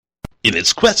In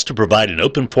its quest to provide an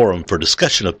open forum for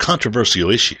discussion of controversial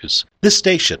issues, this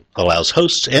station allows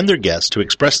hosts and their guests to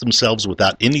express themselves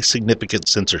without any significant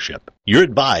censorship. You're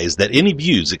advised that any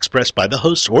views expressed by the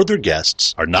hosts or their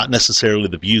guests are not necessarily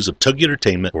the views of Tuggy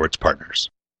Entertainment or its partners.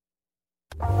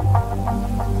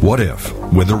 What if,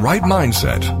 with the right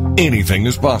mindset, anything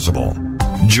is possible?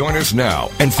 Join us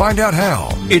now and find out how.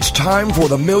 It's time for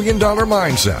the $1 Million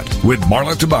Mindset with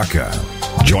Marla Tabaka.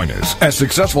 Join us as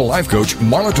successful life coach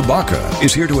Marla Tabaka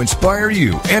is here to inspire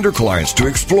you and her clients to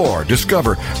explore,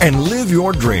 discover, and live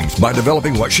your dreams by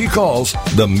developing what she calls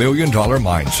the $1 Million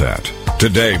Mindset.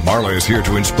 Today, Marla is here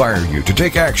to inspire you to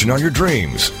take action on your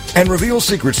dreams and reveal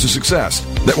secrets to success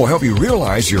that will help you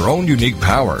realize your own unique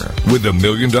power with the $1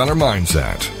 Million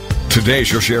Mindset. Today,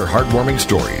 she'll share heartwarming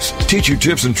stories, teach you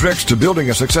tips and tricks to building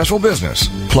a successful business,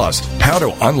 plus how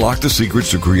to unlock the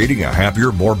secrets to creating a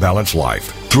happier, more balanced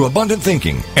life through abundant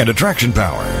thinking and attraction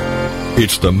power.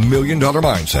 It's the $1 Million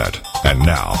Mindset. And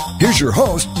now, here's your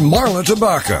host, Marla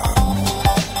Tabaka.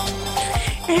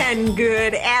 And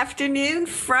good afternoon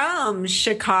from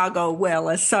Chicago, well,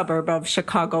 a suburb of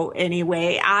Chicago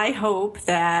anyway. I hope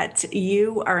that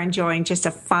you are enjoying just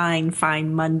a fine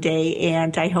Monday,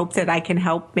 and I hope that I can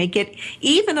help make it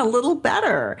even a little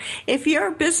better. If you're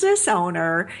a business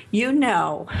owner, you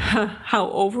know how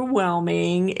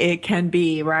overwhelming it can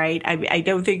be, right? I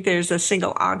don't think there's a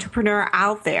single entrepreneur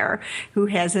out there who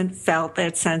hasn't felt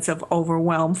that sense of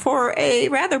overwhelm for a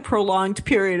rather prolonged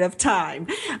period of time.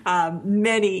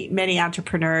 Many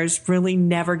entrepreneurs really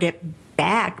never get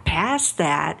back past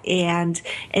that and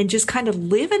just kind of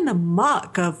live in the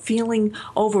muck of feeling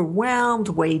overwhelmed,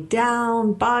 weighed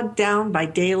down, bogged down by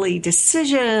daily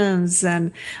decisions,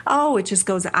 and it just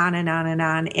goes on and on and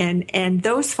on. And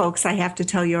those folks, I have to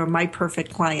tell you, are my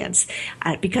perfect clients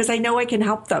because I know I can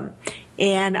help them.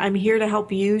 And I'm here to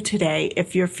help you today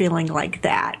if you're feeling like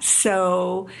that.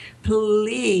 So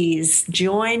please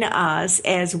join us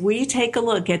as we take a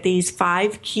look at these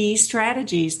 5 key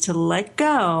strategies to let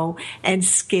go and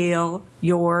scale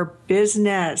your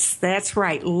business. That's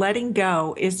right. Letting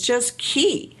go is just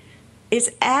key. It's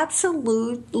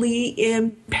absolutely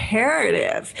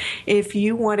imperative if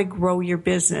you want to grow your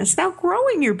business. Now,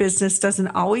 growing your business doesn't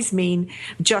always mean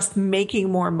just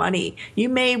making more money. You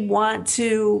may want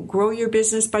to grow your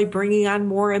business by bringing on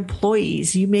more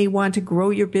employees. You may want to grow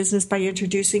your business by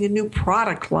introducing a new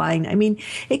product line. I mean,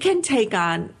 it can take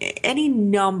on any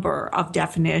number of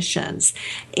definitions.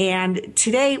 And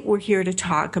today we're here to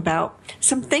talk about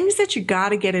some things that you got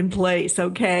to get in place,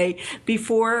 okay,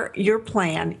 before your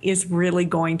plan is really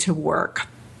going to work.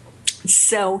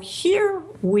 So here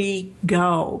we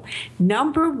go.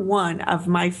 Number 1 of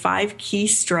my 5 key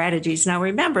strategies. Now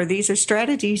remember, these are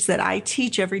strategies that I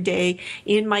teach every day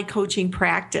in my coaching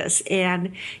practice.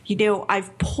 And,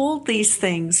 I've pulled these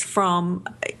things from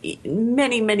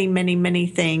many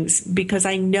things because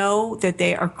I know that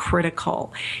they are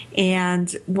critical.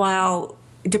 And while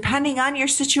depending on your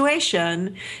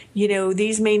situation,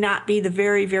 these may not be the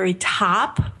very, very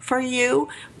top for you,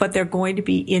 but they're going to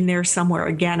be in there somewhere.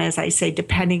 Again, as I say,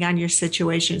 depending on your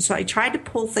situation. So I tried to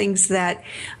pull things that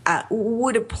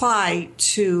would apply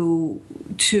to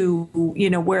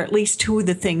where at least 2 of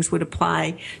the things would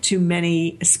apply to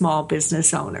many small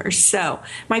business owners. So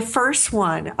my first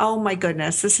one, oh my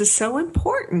goodness, this is so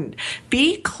important.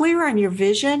 Be clear on your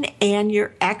vision and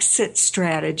your exit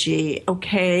strategy,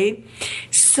 okay?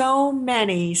 So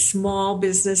many small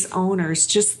business owners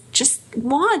just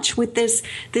launch with this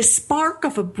spark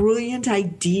of a brilliant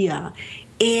idea,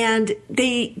 and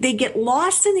they get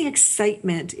lost in the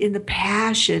excitement, in the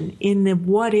passion, in the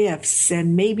what ifs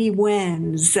and maybe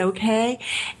whens, okay?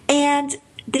 And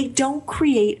they don't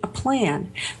create a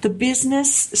plan. The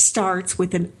business starts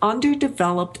with an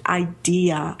underdeveloped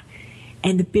idea,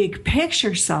 and the big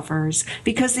picture suffers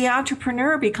because the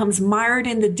entrepreneur becomes mired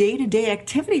in the day-to-day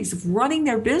activities of running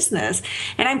their business.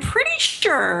 And I'm pretty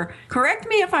sure, correct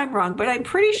me if I'm wrong, but I'm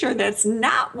pretty sure that's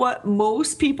not what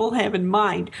most people have in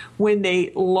mind when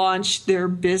they launch their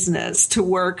business, to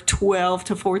work 12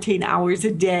 to 14 hours a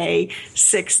day,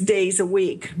 6 days a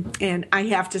week. And I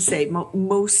have to say,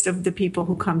 most of the people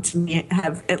who come to me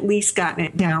have at least gotten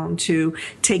it down to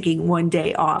taking one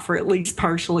day off, or at least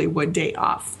partially one day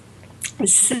off.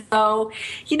 So,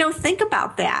 think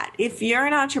about that. If you're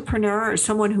an entrepreneur or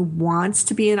someone who wants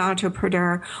to be an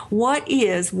entrepreneur, what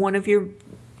is one of your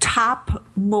top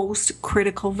most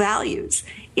critical values?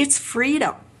 It's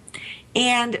freedom.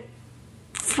 And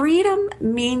freedom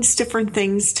means different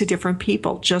things to different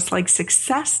people, just like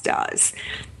success does.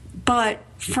 But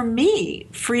for me,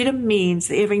 freedom means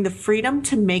having the freedom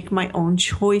to make my own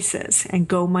choices and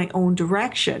go my own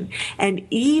direction, and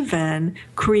even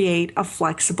create a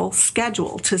flexible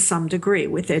schedule to some degree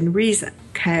within reason.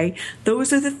 Okay.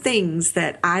 Those are the things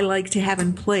that I like to have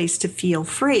in place to feel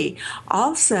free.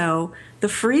 Also, the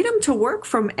freedom to work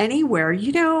from anywhere.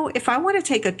 If I want to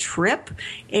take a trip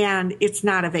and it's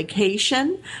not a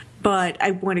vacation, but I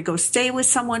want to go stay with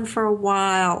someone for a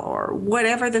while or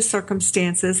whatever the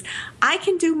circumstances, I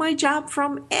can do my job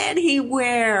from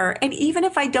anywhere. And even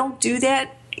if I don't do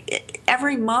that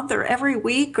every month or every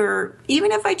week, or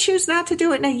even if I choose not to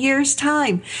do it in a year's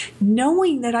time,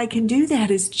 knowing that I can do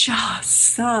that is just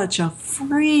such a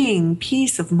freeing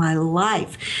piece of my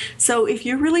life. So if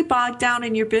you're really bogged down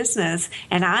in your business,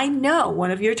 and I know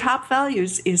one of your top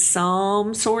values is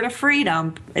some sort of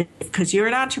freedom, because you're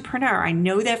an entrepreneur, I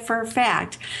know that for a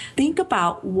fact, think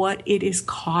about what it is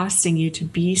costing you to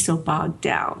be so bogged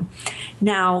down.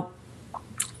 Now,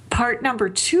 part number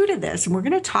 2 to this, and we're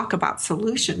going to talk about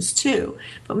solutions too,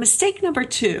 but mistake number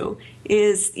 2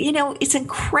 is, it's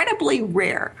incredibly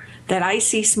rare that I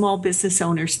see small business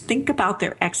owners think about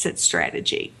their exit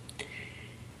strategy.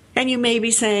 And you may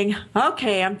be saying,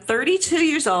 okay, I'm 32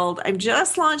 years old. I'm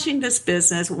just launching this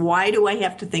business. Why do I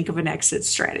have to think of an exit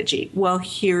strategy? Well,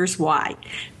 here's why.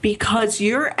 Because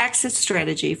your exit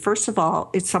strategy, first of all,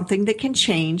 it's something that can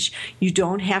change. You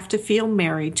don't have to feel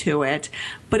married to it.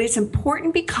 But it's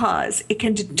important because it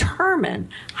can determine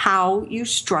how you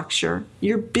structure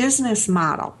your business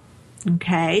model.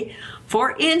 Okay?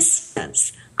 For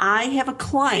instance, I have a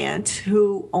client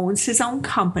who owns his own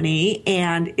company,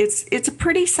 and it's a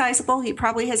pretty sizable. He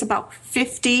probably has about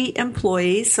 50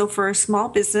 employees. So for a small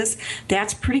business,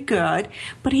 that's pretty good.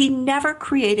 But he never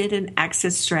created an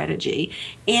exit strategy.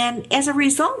 And as a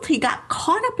result, he got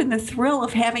caught up in the thrill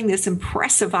of having this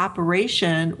impressive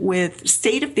operation with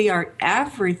state-of-the-art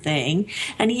everything.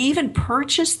 And he even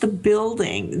purchased the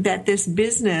building that this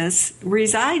business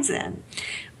resides in.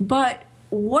 But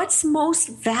what's most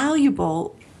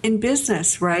valuable in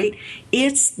business, right?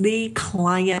 It's the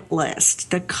client list,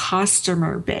 the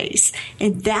customer base.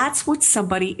 And that's what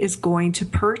somebody is going to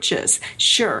purchase.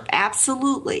 Sure,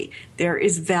 absolutely. There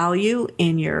is value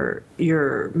in your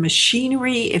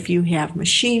machinery. If you have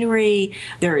machinery,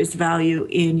 there is value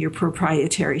in your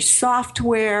proprietary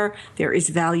software. There is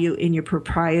value in your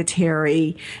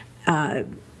proprietary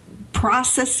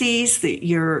processes,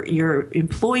 your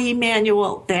employee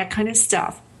manual, that kind of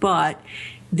stuff. But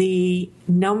the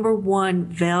number one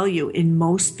value in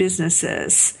most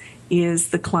businesses is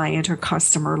the client or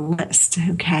customer list,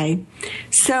 okay?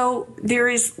 So there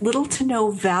is little to no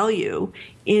value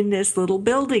in this little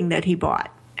building that he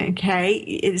bought,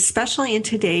 okay? Especially in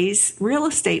today's real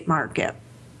estate market.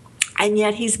 And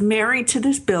yet he's married to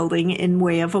this building in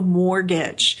way of a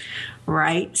mortgage,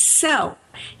 right? So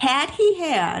had he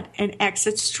had an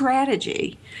exit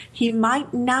strategy, he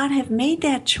might not have made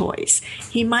that choice.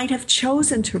 He might have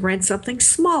chosen to rent something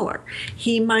smaller.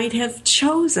 He might have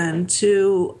chosen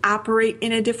to operate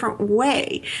in a different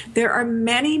way. There are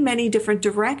many, many different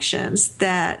directions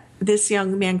that this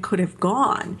young man could have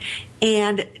gone.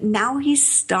 And now he's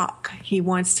stuck. He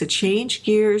wants to change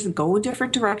gears and go a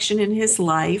different direction in his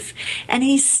life. And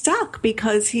he's stuck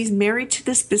because he's married to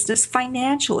this business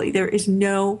financially. There is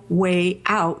no way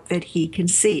out that he can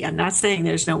see. I'm not saying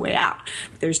there's no way out.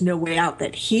 There's no way out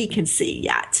that he can see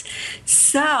yet.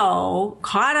 So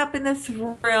caught up in the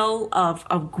thrill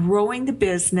of growing the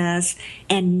business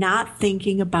and not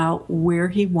thinking about where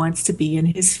he wants to be in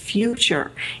his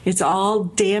future. It's all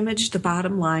damaged the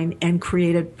bottom line and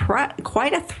created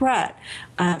quite a threat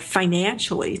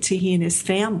financially to he and his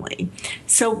family.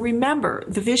 So remember,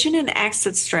 the vision and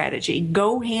exit strategy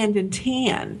go hand in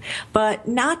hand, but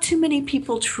not too many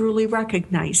people truly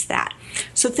recognize that.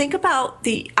 So think about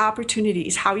the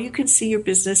opportunities, how you can see your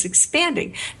business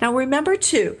expanding. Now remember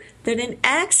too, that an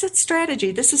exit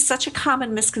strategy, this is such a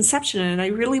common misconception, and I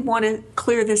really want to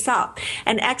clear this up.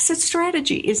 An exit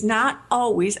strategy is not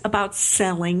always about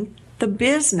selling the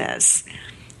business.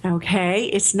 Okay,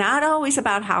 it's not always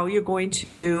about how you're going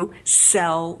to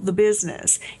sell the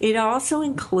business. It also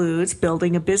includes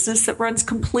building a business that runs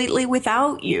completely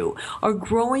without you or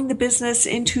growing the business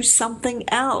into something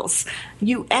else.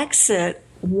 You exit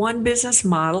one business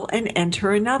model and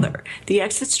enter another. The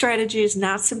exit strategy is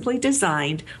not simply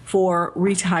designed for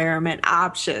retirement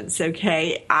options,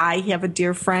 okay? I have a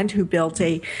dear friend who built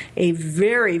a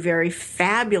very, very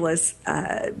fabulous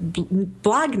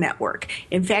blog network.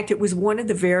 In fact, it was one of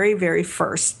the very, very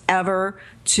first ever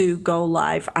to go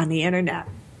live on the internet.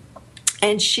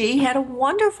 And she had a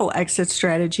wonderful exit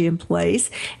strategy in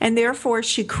place, and therefore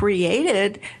she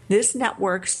created this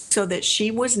network so that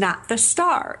she was not the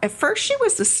star. At first she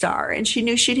was the star, and she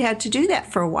knew she'd had to do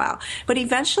that for a while. But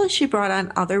eventually she brought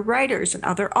on other writers and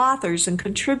other authors and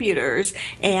contributors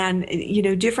and,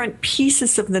 different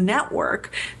pieces of the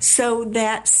network so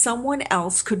that someone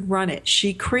else could run it.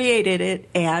 She created it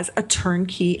as a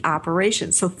turnkey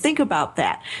operation. So think about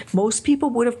that. Most people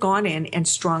would have gone in and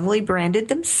strongly branded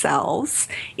themselves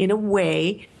in a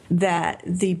way that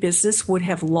the business would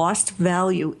have lost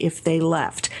value if they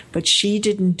left. But she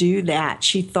didn't do that.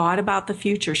 She thought about the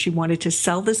future. She wanted to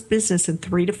sell this business in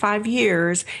 3 to 5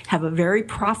 years, have a very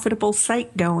profitable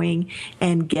site going,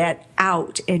 and get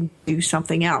out and do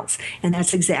something else. And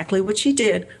that's exactly what she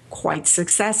did, quite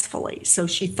successfully. So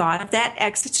she thought of that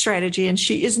exit strategy, and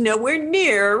she is nowhere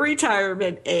near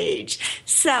retirement age.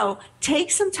 So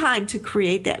take some time to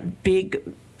create that big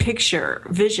picture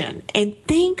vision and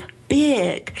think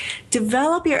big.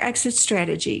 Develop your exit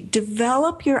strategy.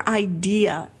 Develop your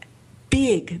idea.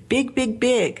 Big, big, big,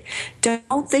 big.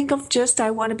 Don't think of just,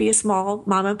 I want to be a small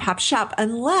mom and pop shop,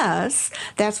 unless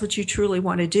that's what you truly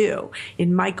want to do.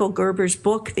 In Michael Gerber's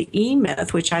book, The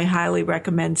E-Myth, which I highly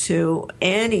recommend to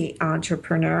any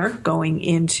entrepreneur going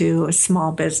into a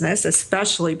small business,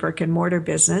 especially brick and mortar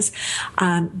business.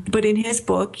 But in his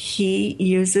book, he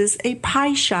uses a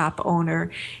pie shop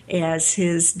owner as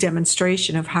his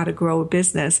demonstration of how to grow a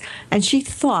business. And she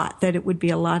thought that it would be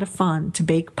a lot of fun to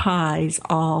bake pies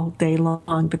all day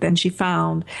long, but then she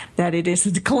found that it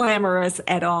isn't glamorous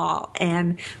at all.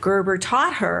 And Gerber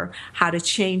taught her how to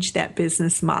change that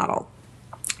business model.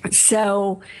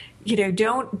 So,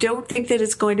 don't think that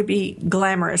it's going to be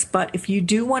glamorous, but if you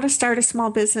do want to start a small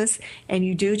business and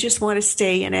you do just want to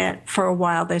stay in it for a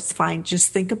while, that's fine.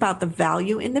 Just think about the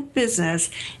value in the business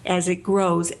as it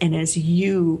grows and as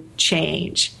you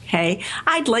change. Okay,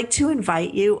 I'd like to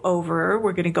invite you over.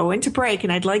 We're going to go into break,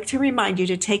 and I'd like to remind you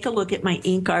to take a look at my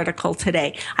Inc. article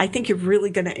today. I think you're really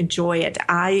going to enjoy it.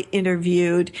 I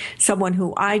interviewed someone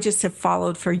who I just have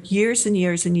followed for years and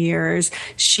years and years.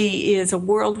 She is a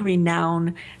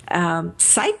world-renowned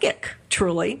psychic,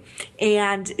 truly,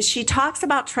 and she talks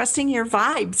about trusting your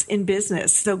vibes in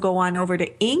business. So go on over to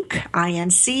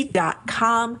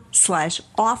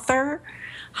inc.com/author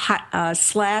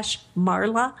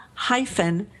 /Marla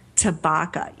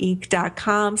Tabaka,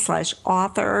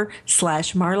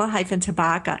 inc.com/author/Marla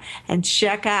Tabaka, and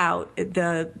check out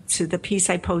the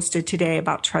piece I posted today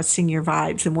about trusting your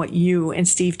vibes and what you and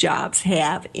Steve Jobs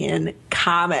have in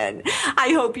common.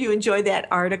 I hope you enjoy that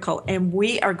article, and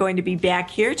we are going to be back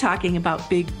here talking about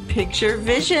big picture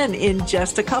vision in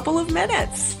just a couple of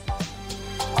minutes.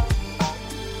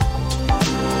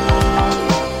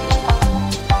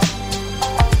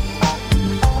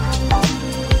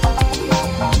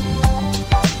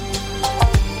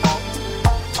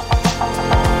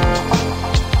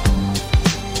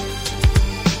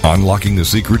 Unlocking the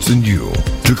secrets in you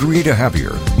to create a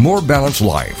happier, more balanced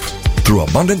life through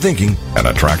abundant thinking and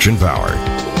attraction power.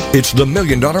 It's the $1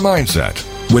 Million Mindset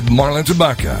with Marla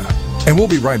Tabaka. And we'll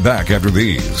be right back after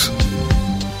these.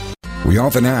 We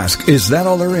often ask, is that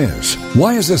all there is?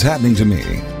 Why is this happening to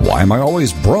me? Why am I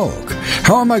always broke?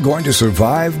 How am I going to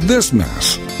survive this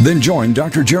mess? Then join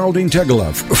Dr. Geraldine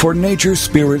Tegeloff for Nature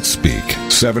Spirit Speak,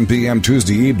 7 p.m.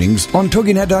 Tuesday evenings on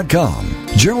TogiNet.com.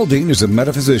 Geraldine is a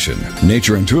metaphysician,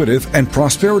 nature intuitive, and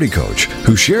prosperity coach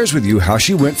who shares with you how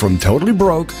she went from totally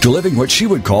broke to living what she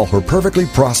would call her perfectly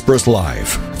prosperous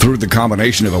life. Through the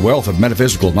combination of a wealth of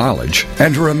metaphysical knowledge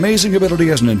and her amazing ability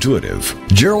as an intuitive,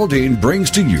 Geraldine brings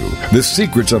to you the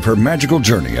secrets of her magical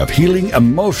journey of healing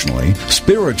emotionally,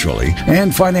 spiritually,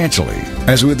 and financially.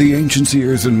 As with the ancient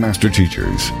seers and master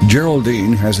teachers,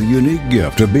 Geraldine has a unique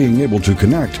gift of being able to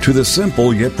connect to the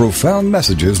simple yet profound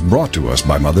messages brought to us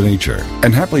by Mother Nature,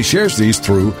 and happily shares these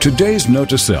through today's note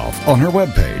to self on her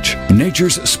webpage,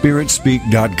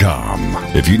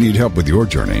 naturespiritspeak.com. If you need help with your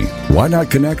journey, why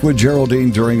not connect with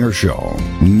Geraldine during her show,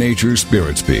 Nature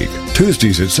Spirit Speak,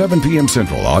 Tuesdays at 7 p.m.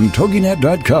 Central on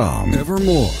TogiNet.com.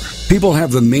 Evermore, people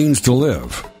have the means to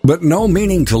live, but no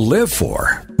meaning to live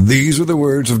for. These are the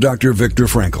words of Dr. Viktor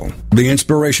Frankl, the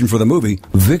inspiration for the movie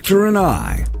Victor and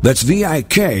I. That's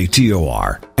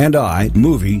VIKTOR and I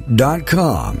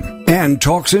movie.com. And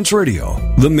TalkSense Radio,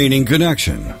 The Meaning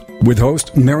Connection, with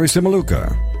host Mary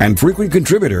Simaluka and frequent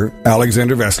contributor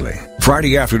Alexander Vesley.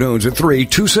 Friday afternoons at 3,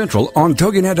 2 Central on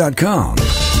TogiNet.com.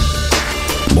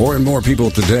 More and more people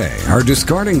today are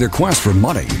discarding their quest for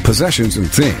money, possessions, and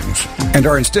things, and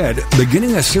are instead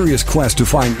beginning a serious quest to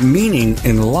find meaning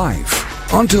in life.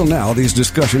 Until now, these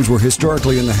discussions were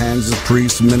historically in the hands of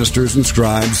priests, ministers, and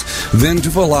scribes, then to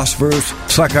philosophers,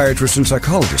 psychiatrists, and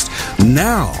psychologists.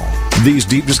 Now, These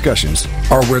deep discussions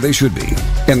are where they should be,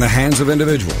 in the hands of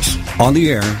individuals, on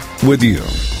the air with you.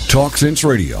 Talk Sense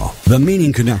Radio, The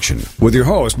Meaning Connection, with your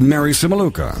host, Mary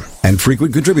Simaluka, and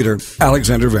frequent contributor,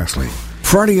 Alexander Vesley.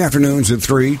 Friday afternoons at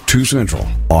 3, 2 Central,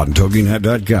 on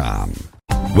TogiNet.com.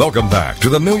 Welcome back to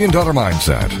the $1 Million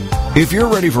Mindset. If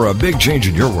you're ready for a big change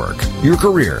in your work, your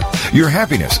career, your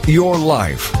happiness, your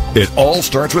life, it all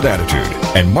starts with attitude,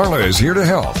 and Marla is here to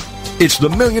help. It's the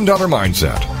 $1 Million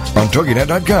Mindset on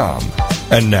TogiNet.com.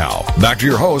 And now, back to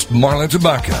your host, Marla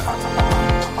Tabaka.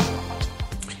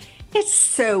 It's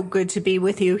so good to be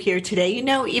with you here today. You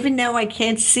know, even though I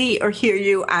can't see or hear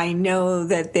you, I know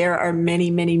that there are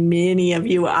many, many, many of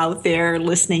you out there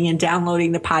listening and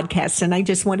downloading the podcast. And I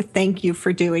just want to thank you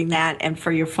for doing that and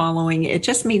for your following. It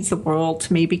just means the world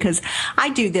to me because I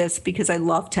do this because I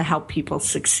love to help people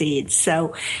succeed.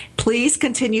 So please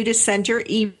continue to send your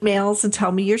emails and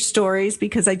tell me your stories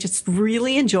because I just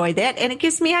really enjoy that. And it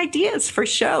gives me ideas for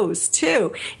shows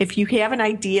too. If you have an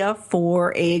idea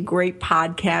for a great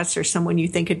podcast or someone you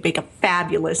think could make a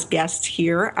fabulous guest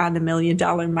here on the $1 Million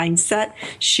Mindset,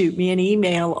 shoot me an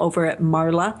email over at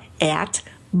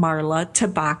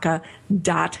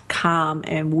marla@marlatabaka.com,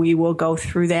 and we will go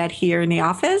through that here in the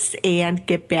office and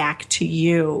get back to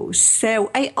you. So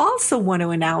I also want to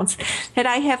announce that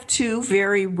I have 2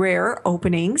 very rare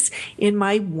openings in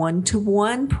my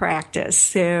one-to-one practice.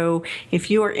 So if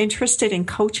you are interested in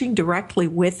coaching directly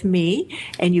with me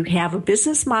and you have a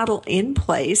business model in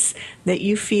place that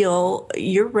you feel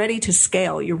you're ready to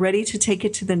scale, you're ready to take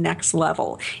it to the next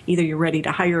level, either you're ready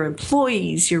to hire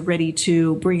employees, you're ready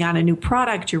to bring on a new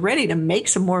product, you're ready to make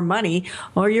some more money,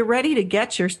 or you're ready to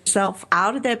get yourself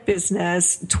out of that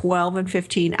business 12 and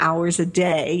 15 hours a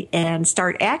day and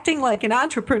start acting like an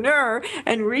entrepreneur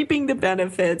and reaping the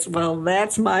benefits, well,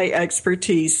 that's my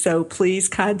expertise. So please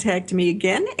contact me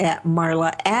again at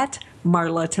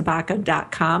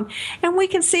marlatabaka.com, and we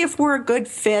can see if we're a good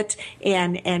fit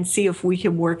and see if we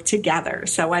can work together.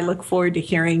 So I look forward to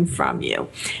hearing from you.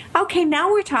 Okay,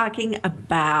 now we're talking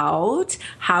about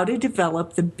how to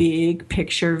develop the big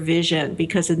picture vision,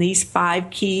 because in these 5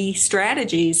 key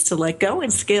strategies to let go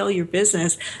and scale your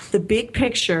business, the big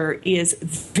picture is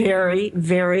very,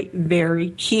 very,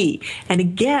 very key. And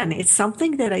again, it's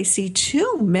something that I see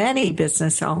too many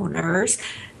business owners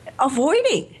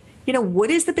avoiding. You know, what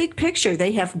is the big picture?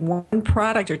 They have 1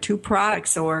 product or 2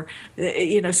 products or,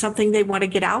 something they want to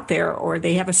get out there, or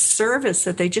they have a service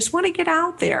that they just want to get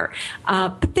out there.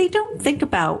 But they don't think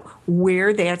about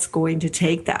where that's going to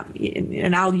take them.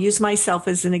 And I'll use myself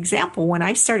as an example. When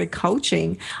I started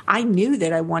coaching, I knew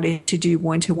that I wanted to do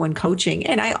one-to-one coaching.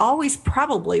 And I always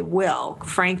probably will,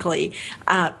 frankly,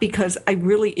 because I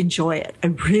really enjoy it. I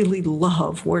really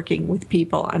love working with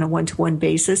people on a one-to-one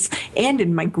basis and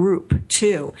in my group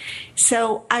too.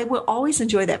 So I will always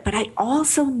enjoy that. But I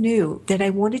also knew that I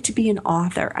wanted to be an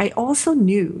author. I also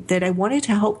knew that I wanted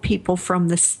to help people from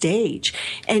the stage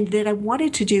and that I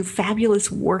wanted to do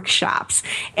fabulous workshops.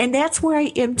 And that's where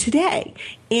I am today.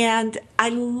 And I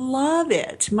love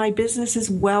it. My business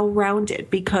is well-rounded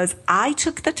because I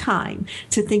took the time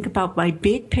to think about my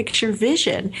big picture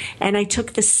vision, and I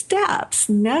took the steps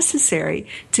necessary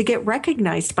to get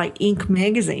recognized by Inc.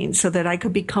 magazine so that I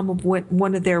could become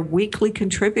one of their weekly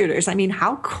contributors. I mean,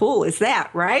 how cool is that,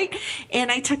 right?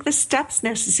 And I took the steps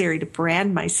necessary to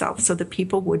brand myself so that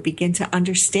people would begin to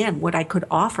understand what I could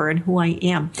offer and who I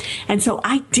am. And so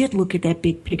I did look at that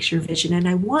big picture vision, and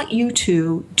I want you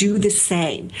to do the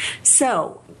same.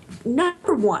 So,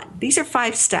 number 1, these are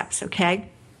 5 steps,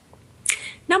 okay?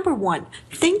 Number 1,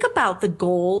 think about the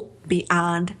goal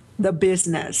beyond the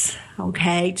business,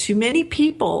 okay? Too many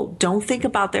people don't think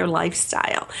about their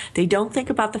lifestyle. They don't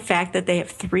think about the fact that they have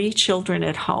 3 children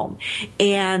at home,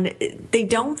 and they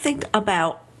don't think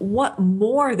about what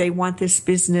more they want this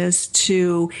business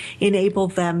to enable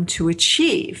them to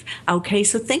achieve, okay?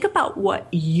 So think about what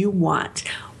you want.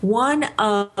 One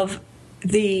of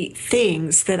the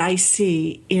things that I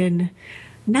see in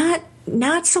not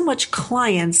so much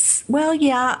clients. Well,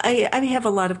 yeah, I have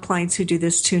a lot of clients who do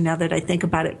this too now that I think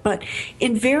about it. But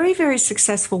in very, very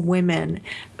successful women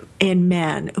and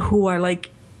men who are like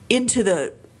into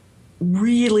the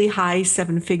really high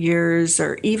 7 figures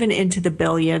or even into the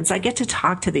billions. I get to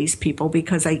talk to these people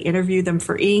because I interview them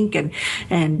for Inc.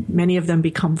 and many of them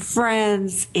become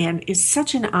friends, and it's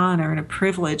such an honor and a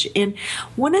privilege. And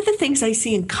one of the things I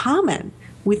see in common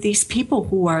with these people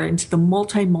who are into the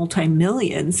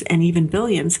multi-millions and even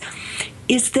billions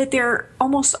is that they're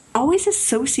almost always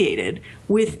associated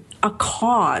with a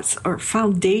cause or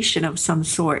foundation of some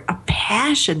sort, a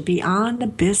passion beyond the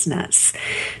business.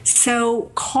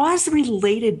 So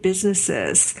cause-related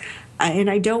businesses and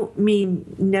I don't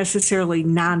mean necessarily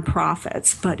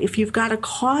nonprofits, but if you've got a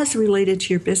cause related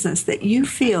to your business that you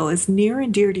feel is near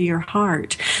and dear to your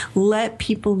heart, let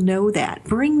people know that.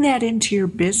 Bring that into your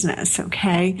business,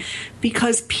 okay?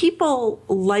 Because people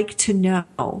like to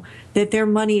know that their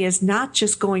money is not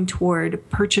just going toward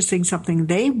purchasing something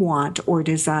they want or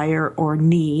desire or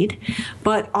need,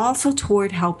 but also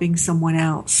toward helping someone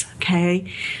else,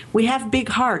 okay? We have big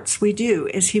hearts, we do,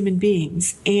 as human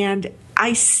beings, and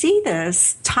I see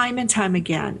this time and time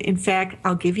again. In fact,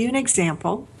 I'll give you an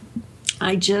example.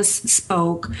 I just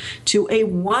spoke to a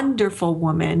wonderful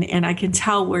woman, and I can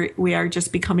tell we are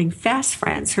just becoming fast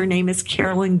friends. Her name is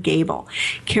Carolyn Gable.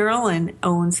 Carolyn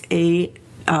owns a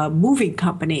moving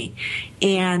company,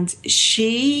 and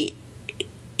she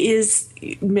is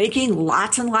making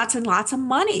lots and lots and lots of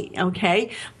money, okay?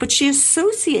 But she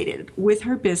associated with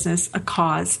her business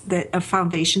a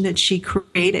foundation that she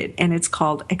created, and it's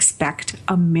called Expect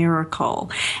a Miracle.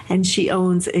 And she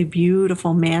owns a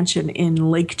beautiful mansion in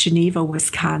Lake Geneva,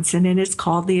 Wisconsin, and it's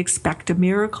called the Expect a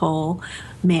Miracle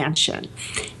Mansion.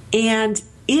 And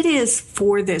it is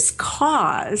for this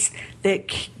cause that,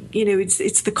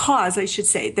 it's the cause, I should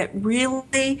say, that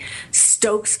really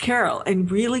stokes Carol and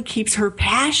really keeps her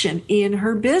passion in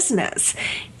her business.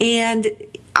 And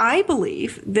I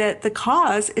believe that the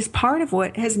cause is part of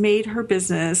what has made her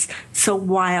business so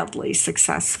wildly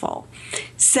successful.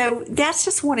 So that's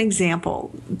just one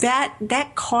example.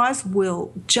 That cause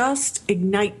will just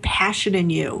ignite passion in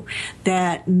you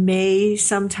that may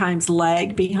sometimes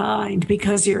lag behind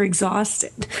because you're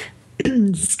exhausted.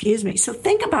 Excuse me. So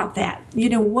think about that.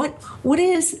 What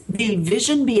is the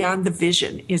vision beyond the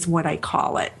vision is what I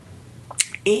call it.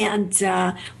 And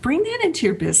bring that into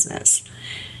your business.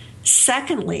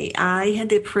 Secondly, I had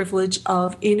the privilege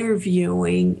of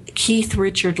interviewing Keith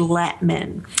Richard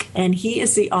Latman, and he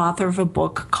is the author of a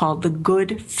book called The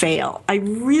Good Fail. I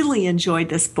really enjoyed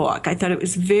this book. I thought it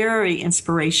was very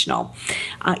inspirational.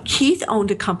 Keith owned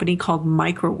a company called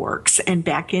Microworks, and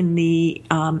back in the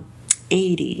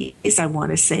 80s, I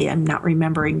want to say, I'm not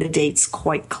remembering the dates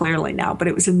quite clearly now, but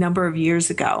it was a number of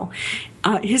years ago,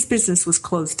 his business was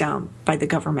closed down by the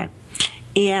government.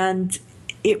 And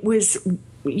it was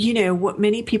what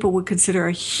many people would consider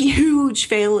a huge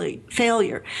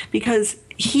failure because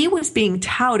he was being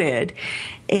touted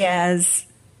as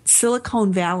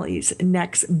Silicon Valley's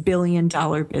next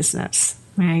billion-dollar business,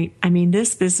 right? I mean,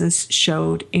 this business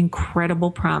showed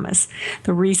incredible promise.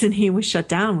 The reason he was shut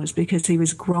down was because he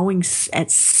was growing at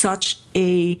such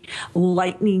a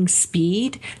lightning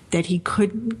speed that he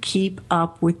couldn't keep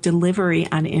up with delivery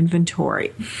on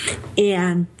inventory.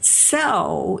 And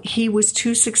so he was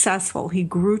too successful. He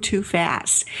grew too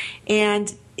fast.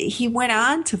 And he went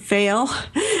on to fail,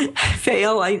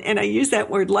 and I use that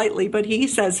word lightly, but he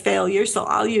says failure, so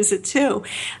I'll use it too,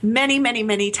 many, many,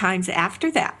 many times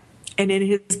after that. And in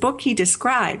his book, he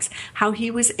describes how he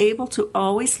was able to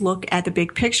always look at the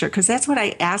big picture, because that's what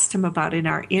I asked him about in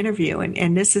our interview.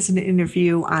 And this is an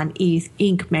interview on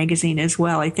Inc. magazine as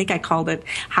well. I think I called it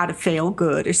How to Fail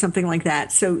Good or something like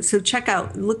that. So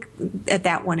look at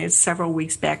that one. It's several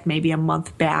weeks back, maybe a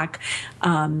month back.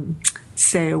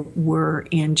 So we're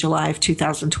in July of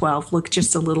 2012. Look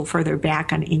just a little further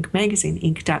back on Inc. magazine,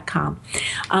 inc.com.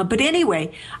 But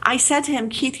anyway, I said to him,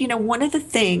 Keith, one of the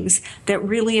things that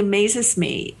really amazes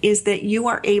me is that you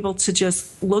are able to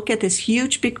just look at this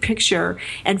huge big picture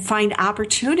and find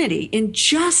opportunity in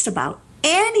just about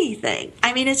anything.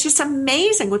 I mean, it's just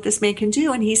amazing what this man can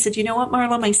do. And he said, you know what,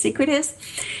 Marla, my secret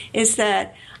is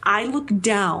that I look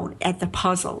down at the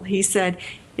puzzle. He said,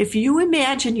 if you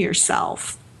imagine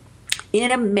yourself in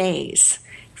a maze,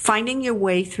 finding your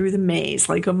way through the maze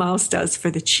like a mouse does for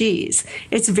the cheese,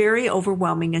 it's very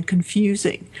overwhelming and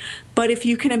confusing. But if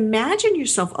you can imagine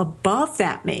yourself above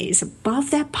that maze,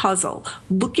 above that puzzle,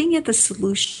 looking at the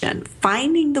solution,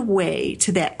 finding the way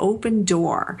to that open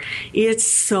door, it's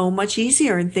so much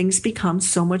easier and things become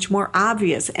so much more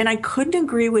obvious. And I couldn't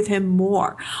agree with him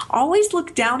more. Always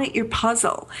look down at your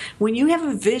puzzle. When you have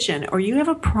a vision or you have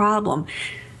a problem,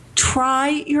 try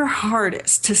your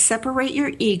hardest to separate your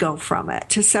ego from it,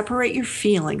 to separate your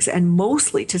feelings, and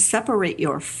mostly to separate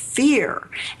your fear,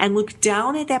 and look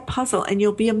down at that puzzle, and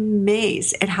you'll be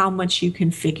amazed at how much you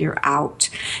can figure out.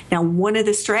 Now, one of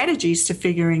the strategies to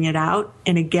figuring it out,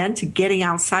 and again, to getting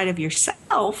outside of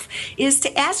yourself, is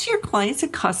to ask your clients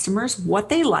and customers what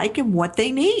they like and what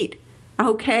they need.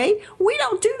 Okay? We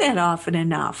don't do that often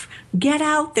enough. Get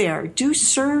out there, do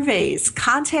surveys,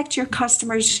 contact your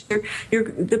customers,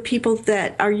 the people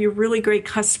that are your really great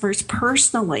customers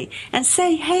personally, and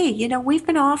say, hey, we've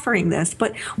been offering this,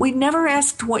 but we've never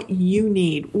asked what you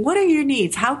need. What are your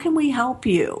needs? How can we help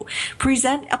you?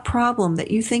 Present a problem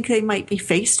that you think they might be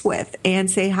faced with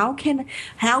and say, how can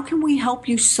we help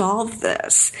you solve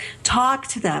this? Talk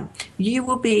to them. You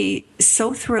will be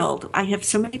so thrilled. I have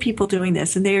so many people doing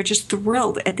this, and they are just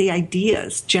thrilled at the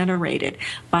ideas generated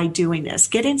by doing this.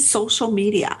 Get in social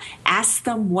media. Ask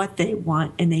them what they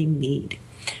want and they need.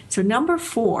 So number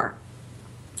 4,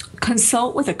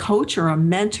 consult with a coach or a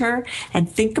mentor and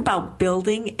think about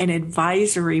building an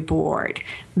advisory board.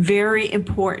 Very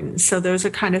important. So those are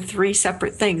kind of 3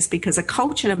 separate things, because a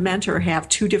coach and a mentor have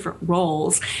 2 different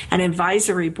roles. An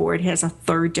advisory board has a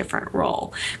 3rd different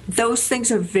role. Those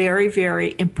things are very,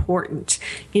 very important.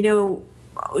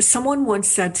 Someone once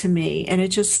said to me, and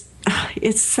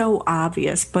it's so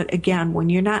obvious, but again, when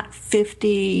you're not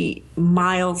 50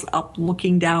 miles up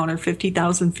looking down, or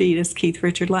 50,000 feet, as Keith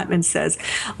Richard Lettman says,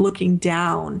 looking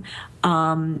down,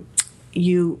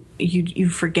 you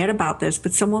forget about this.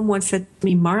 But someone once said to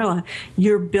me, Marla,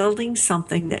 you're building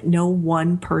something that no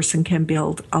one person can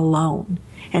build alone.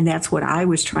 And that's what I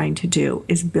was trying to do,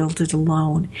 is build it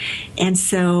alone. And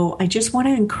so I just want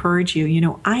to encourage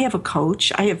you. I have a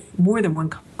coach. I have more than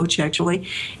one coach, actually.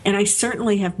 And I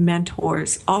certainly have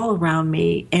mentors all around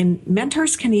me. And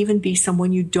mentors can even be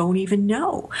someone you don't even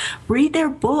know. Read their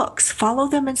books. Follow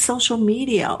them in social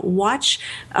media. Watch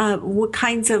what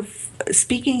kinds of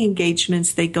speaking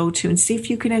engagements they go to, and see if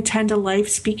you can attend a live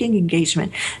speaking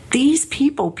engagement. These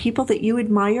people that you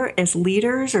admire as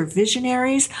leaders or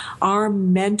visionaries, are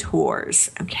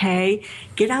mentors, okay?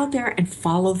 Get out there and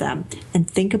follow them, and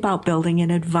think about building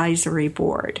an advisory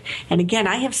board. And again,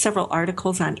 I have several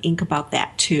articles on Inc. about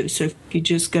that too. So if you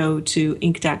just go to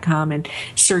Inc.com and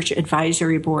search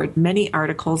advisory board, many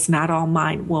articles, not all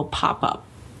mine, will pop up.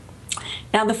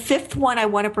 Now, the 5th one I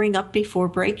want to bring up before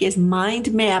break is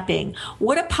mind mapping.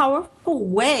 What a powerful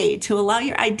way to allow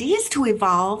your ideas to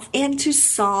evolve and to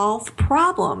solve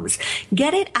problems.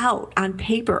 Get it out on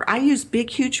paper. I use big,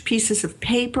 huge pieces of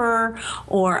paper,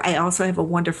 or I also have a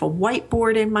wonderful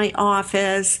whiteboard in my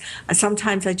office.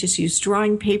 Sometimes I just use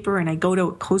drawing paper and I go to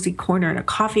a cozy corner in a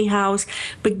coffee house.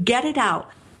 But get it out.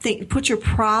 Put your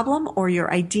problem or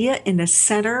your idea in the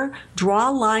center, draw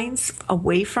lines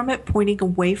away from it, pointing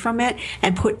away from it,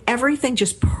 and put everything,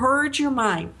 just purge your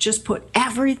mind. Just put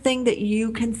everything that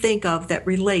you can think of that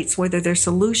relates, whether they're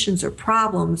solutions or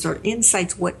problems or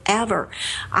insights, whatever,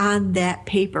 on that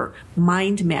paper.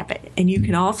 Mind map it. And you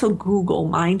can also Google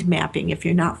mind mapping if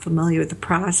you're not familiar with the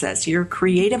process. You're a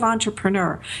creative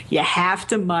entrepreneur. You have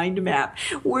to mind map.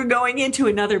 We're going into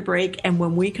another break, and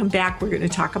when we come back, we're going to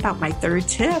talk about my 3rd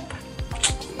tip.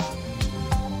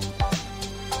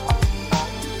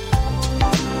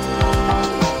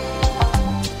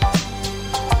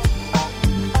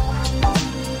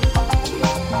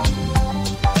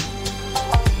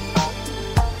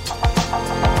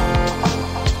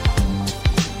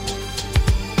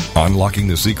 Unlocking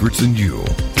the secrets in you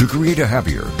to create a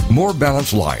happier, more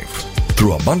balanced life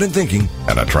through abundant thinking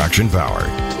and attraction power.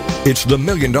 It's the $1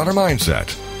 Million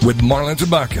Mindset with Marla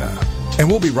Tabaka. And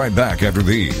we'll be right back after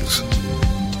these.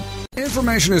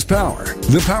 Information is power,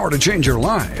 the power to change your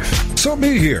life. So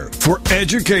be here for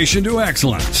Education to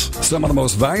Excellence. Some of the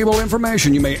most valuable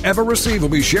information you may ever receive will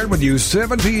be shared with you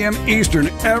 7 p.m. Eastern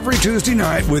every Tuesday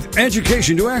night with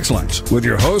Education to Excellence with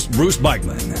your host, Bruce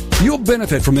Beichman. You'll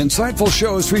benefit from insightful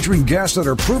shows featuring guests that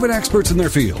are proven experts in their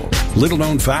field.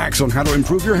 Little-known facts on how to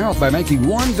improve your health by making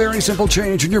one very simple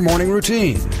change in your morning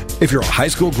routine. If you're a high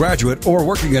school graduate or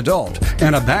working adult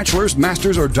and a bachelor's,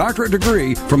 master's, or doctorate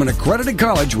degree from an accredited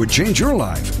college would change your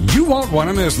life, you won't want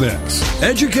to miss this.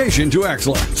 Education to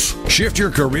Excellence. Shift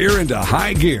your career into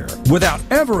high gear without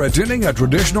ever attending a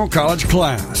traditional college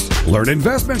class. Learn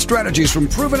investment strategies from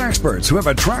proven experts who have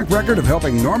a track record of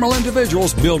helping normal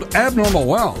individuals build abnormal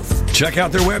wealth. Check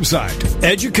out their website,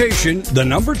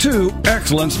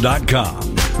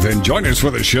 education2excellence.com. Then join us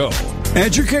for the show,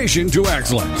 Education to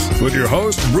Excellence, with your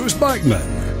host, Bruce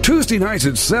Beichman. Tuesday nights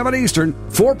at 7 Eastern,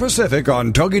 4 Pacific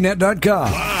on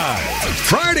TogiNet.com. Live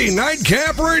Friday Night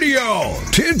Camp Radio,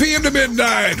 10 p.m. to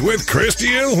midnight with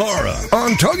Christy and Laura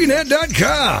on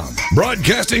TogiNet.com.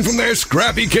 Broadcasting from their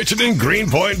scrappy kitchen in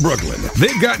Greenpoint, Brooklyn.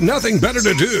 They've got nothing better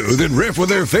to do than riff with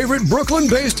their favorite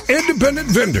Brooklyn-based independent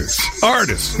vendors,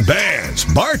 artists, bands,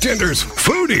 bartenders,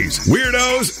 foodies,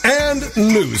 weirdos, and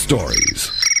news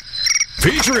stories.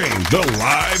 Featuring the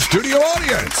live studio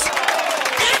audience.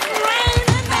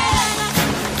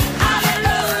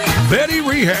 Betty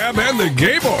Rehab and the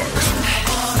Gay Boys.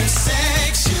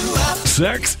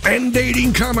 Sex and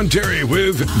dating commentary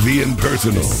with the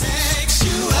Impersonals,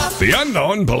 the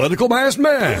unknown political masked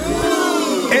man,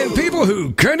 and people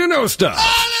who kind of know stuff.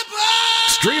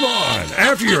 Stream on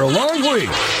after your long week.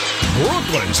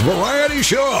 Brooklyn's variety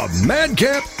show of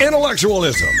madcap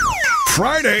intellectualism.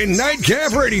 Friday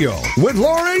Nightcap Radio with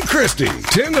Laura and Christy,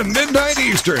 10 to midnight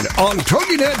Eastern on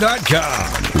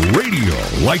TogiNet.com.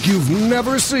 Radio like you've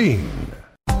never seen.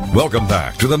 Welcome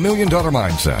back to the $1 Million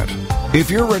Mindset. If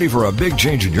you're ready for a big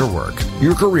change in your work,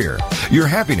 your career, your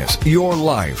happiness, your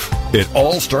life, it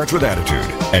all starts with attitude,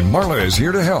 and Marla is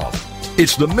here to help.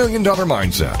 It's the $1 Million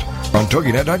Mindset on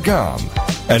TogiNet.com.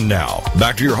 And now,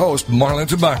 back to your host, Marla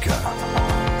Tabaka.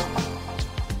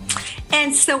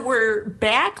 And so we're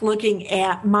back looking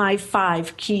at my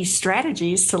 5 key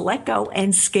strategies to let go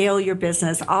and scale your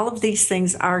business. All of these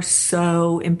things are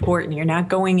so important. You're not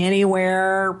going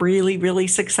anywhere really, really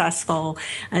successful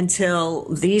until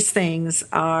these things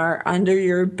are under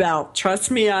your belt. Trust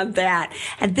me on that.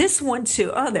 And this one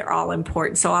too, they're all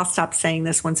important. So I'll stop saying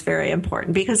this one's very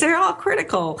important because they're all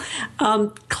critical.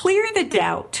 Clear the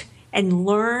doubt and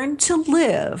learn to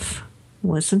live.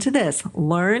 Listen to this.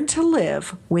 Learn to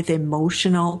live with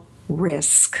emotional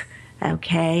risk.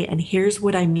 Okay. And here's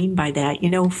what I mean by that.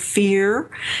 Fear,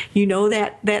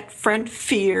 that friend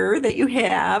fear that you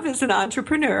have as an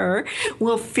entrepreneur.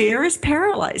 Well, fear is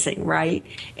paralyzing, right?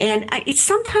 And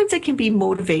sometimes it can be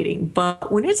motivating,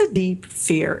 but when it's a deep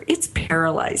fear, it's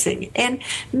paralyzing. And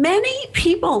many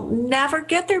people never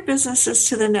get their businesses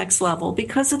to the next level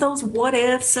because of those what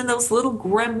ifs and those little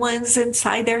gremlins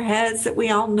inside their heads that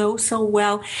we all know so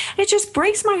well. It just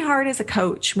breaks my heart as a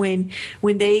coach when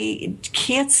they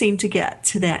can't seem to get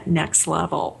to that next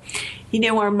level.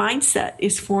 Our mindset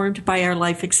is formed by our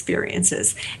life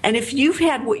experiences. And if you've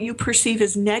had what you perceive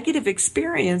as negative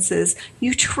experiences,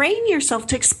 you train yourself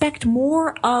to expect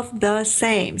more of the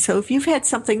same. So if you've had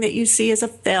something that you see as a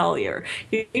failure,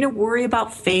 you're going to worry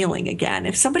about failing again.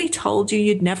 If somebody told you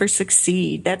you'd never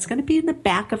succeed, that's going to be in the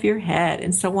back of your head,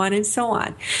 and so on and so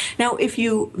on. Now, if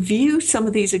you view some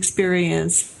of these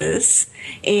experiences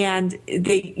and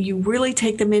you really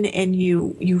take them in and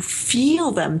you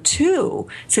feel them too,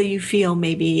 so you feel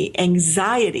maybe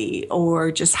anxiety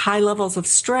or just high levels of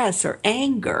stress or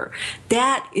anger,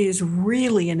 that is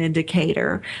really an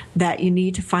indicator that you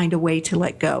need to find a way to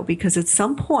let go. Because at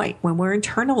some point when we're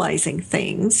internalizing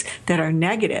things that are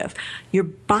negative, your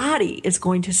body is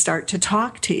going to start to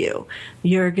talk to you.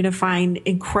 You're going to find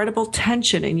incredible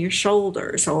tension in your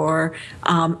shoulders or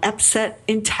upset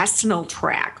intestinal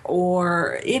tract,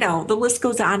 or, the list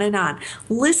goes on and on.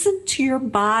 Listen to your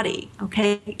body,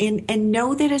 okay? And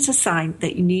know that it's a sign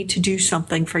that you need to do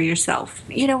something for yourself.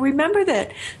 Remember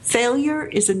that failure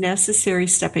is a necessary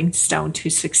stepping stone to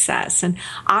success. And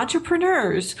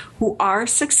entrepreneurs who are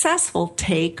successful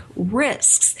take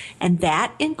risks, and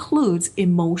that includes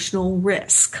emotional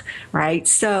risk, right?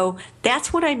 So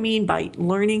that's what I mean by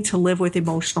learning to live with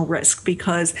emotional risk,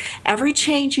 because every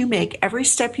change you make, every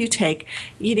step you take,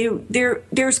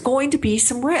 there's going to be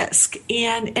some risk,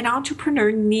 and an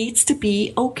entrepreneur needs to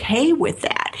be okay with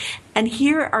that. And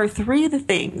here are 3 of the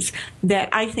things that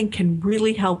I think can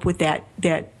really help with that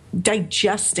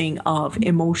digesting of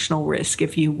emotional risk,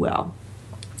 if you will.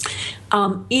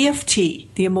 EFT,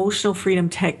 the emotional freedom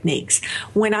techniques.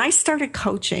 When I started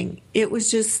coaching, it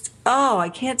was just, I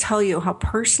can't tell you how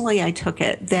personally I took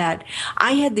it, that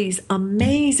I had these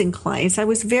amazing clients. I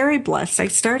was very blessed. I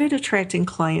started attracting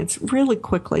clients really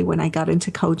quickly when I got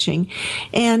into coaching.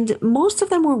 And most of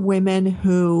them were women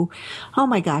who, oh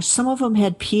my gosh, some of them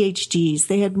had PhDs.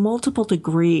 They had multiple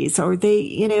degrees, or they,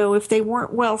 if they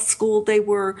weren't well schooled, they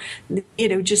were,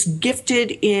 just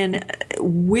gifted in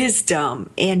wisdom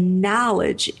and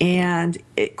knowledge and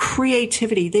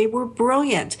creativity. They were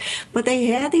brilliant, but they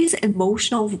had these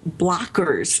emotional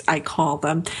blockers, I call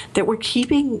them, that were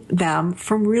keeping them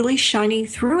from really shining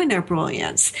through in their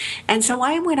brilliance. And so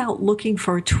I went out looking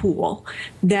for a tool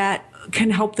that can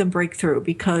help them break through,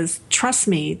 because trust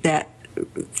me that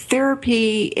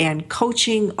therapy and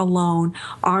coaching alone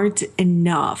aren't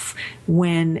enough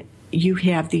when you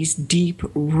have these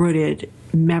deep-rooted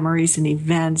memories and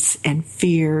events and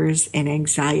fears and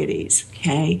anxieties,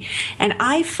 okay? And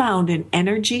I found an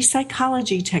energy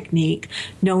psychology technique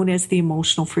known as the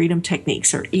emotional freedom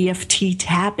techniques, or EFT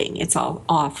tapping, it's all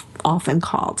often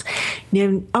called.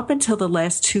 Now, up until the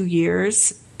last 2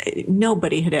 years,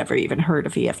 nobody had ever even heard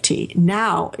of EFT.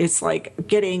 Now it's like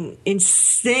getting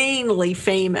insanely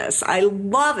famous. I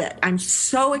love it. I'm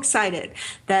so excited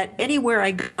that anywhere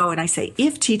I go and I say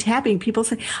EFT tapping, people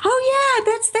say, oh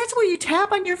yeah, that's where you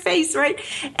tap on your face, right?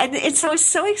 And it's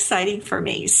so exciting for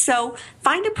me. So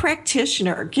find a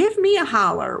practitioner, give me a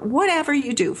holler, whatever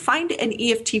you do, find an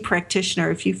EFT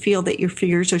practitioner if you feel that your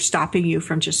fears are stopping you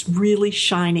from just really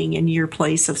shining in your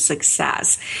place of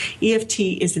success. EFT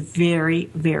is very,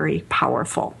 very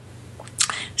powerful.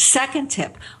 Second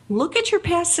tip, look at your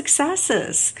past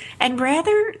successes, and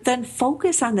rather than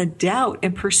focus on the doubt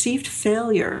and perceived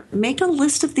failure, make a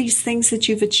list of these things that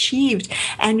you've achieved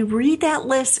and read that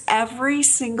list every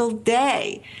single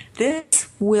day. This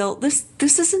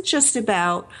isn't just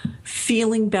about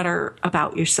feeling better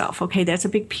about yourself. Okay, that's a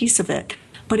big piece of it.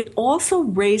 But it also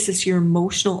raises your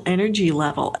emotional energy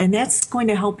level, and that's going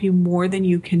to help you more than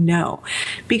you can know.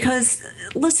 Because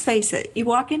let's face it, you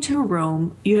walk into a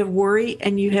room, you have worry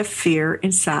and you have fear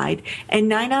inside, and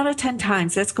 9 out of 10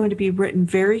 times that's going to be written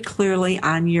very clearly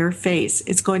on your face.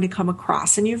 It's going to come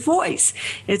across in your voice.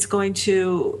 It's going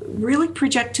to really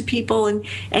project to people,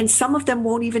 and some of them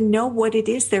won't even know what it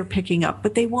is they're picking up,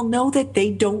 but they will know that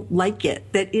they don't like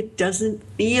it, that it doesn't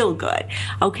feel good.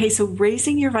 Okay, so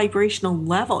raising your vibrational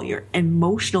level, your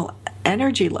emotional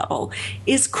energy level,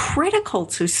 is critical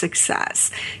to success.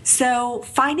 So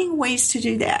finding ways to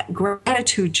do that,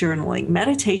 gratitude journaling,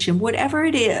 meditation, whatever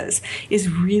it is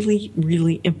really,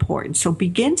 really important. So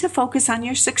begin to focus on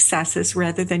your successes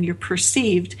rather than your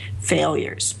perceived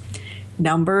failures.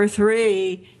 Number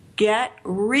 3, get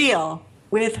real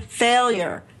with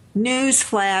failure.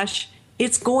 Newsflash,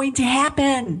 it's going to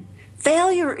happen.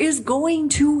 Failure is going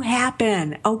to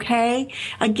happen, okay?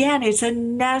 Again, it's a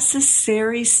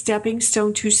necessary stepping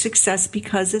stone to success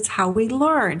because it's how we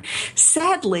learn.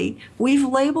 Sadly, we've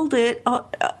labeled it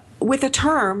with a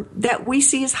term that we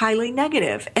see as highly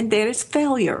negative, and that is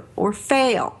failure or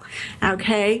fail,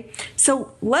 okay?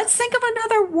 So let's think of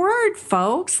another word,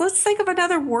 folks. Let's think of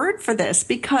another word for this,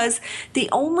 because the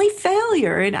only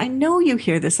failure, and I know you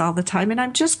hear this all the time, and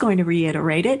I'm just going to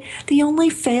reiterate it, the only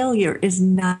failure is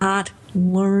not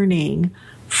learning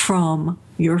from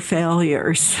your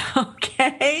failures,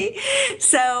 okay?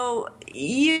 So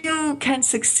you can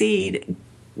succeed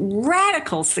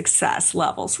radical success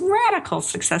levels.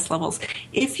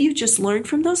 If you just learn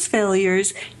from those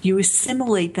failures, you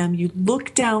assimilate them, you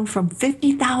look down from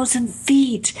 50,000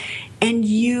 feet, and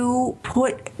you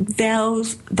put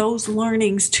those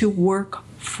learnings to work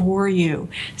for you.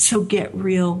 So get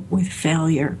real with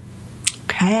failure.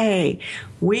 Okay,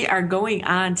 we are going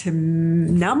on to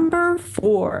number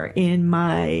 4 in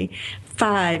my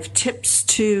 5 tips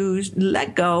to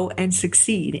let go and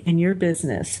succeed in your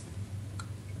business.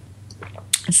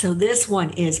 So this one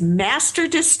is master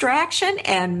distraction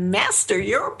and master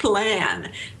your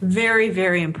plan. Very,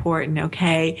 very important,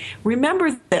 okay?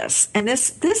 Remember this, and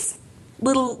this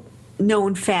little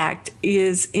known fact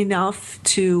is enough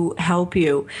to help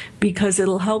you, because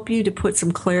it'll help you to put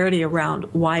some clarity around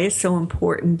why it's so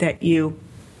important that you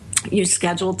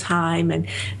schedule time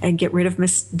and get rid of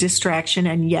distraction,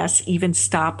 and yes, even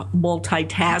stop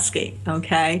multitasking,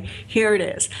 okay? Here it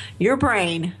is. Your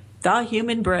brain, the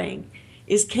human brain,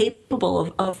 is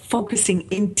capable of focusing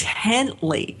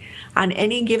intently on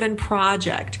any given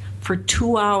project for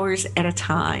 2 hours at a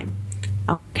time.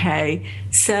 Okay,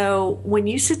 so when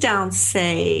you sit down,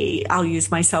 say, I'll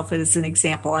use myself as an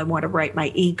example. I want to write my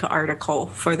Inc. article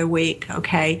for the week,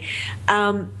 okay?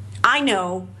 I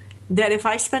know that if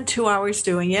I spend 2 hours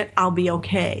doing it, I'll be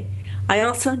okay. I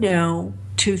also know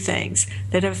 2 things,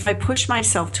 that if I push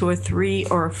myself to a 3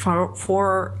 or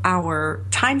 4 hour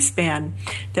time span,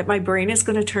 that my brain is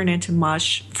going to turn into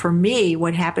mush. For me,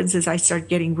 what happens is I start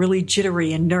getting really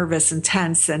jittery and nervous and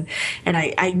tense, and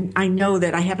I know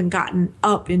that I haven't gotten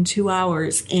up in 2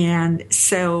 hours, and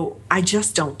so I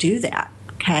just don't do that.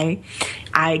 Okay,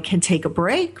 I can take a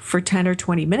break for 10 or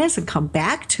 20 minutes and come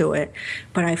back to it,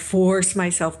 but I force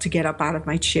myself to get up out of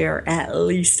my chair at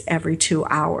least every 2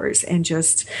 hours and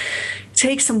just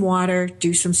take some water,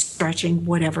 do some stretching,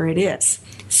 whatever it is.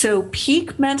 So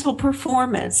peak mental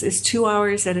performance is 2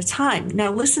 hours at a time.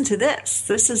 Now listen to this.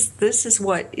 This is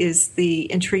what is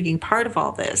the intriguing part of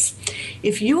all this.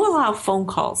 If you allow phone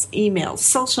calls, emails,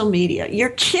 social media,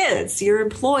 your kids, your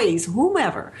employees,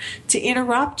 whomever, to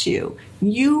interrupt you,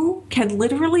 you can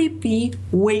literally be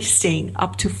wasting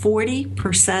up to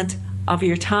 40% of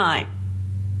your time.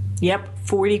 Yep,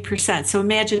 40%. So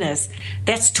imagine this.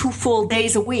 That's 2 full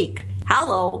days a week.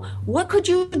 Hello, what could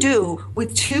you do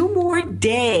with 2 more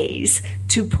days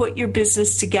to put your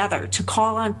business together, to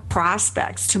call on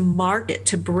prospects, to market,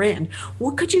 to brand?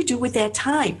 What could you do with that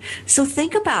time? So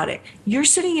think about it. You're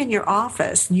sitting in your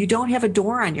office, and you don't have a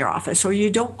door on your office, or you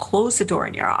don't close the door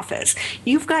in your office.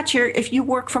 You've got if you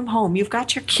work from home, you've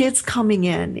got your kids coming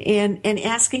in and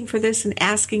asking for this and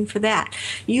asking for that.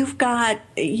 You've got,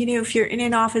 if you're in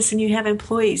an office and you have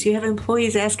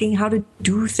employees asking how to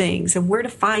do things and where to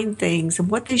find things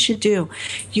and what they should do.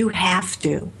 You have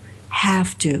to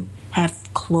have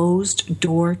closed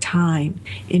door time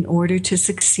in order to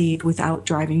succeed without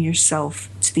driving yourself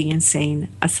to the insane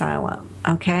asylum.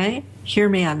 Okay? Hear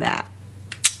me on that.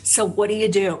 So what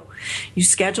do? You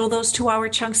schedule those 2-hour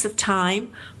chunks of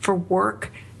time for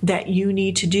work that you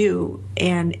need to do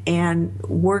and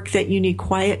work that you need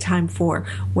quiet time for,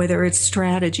 whether it's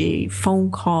strategy,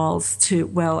 phone calls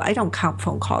I don't count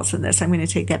phone calls in this. I'm going to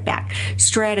take that back.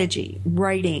 Strategy,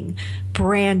 writing,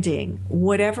 branding,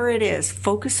 whatever it is,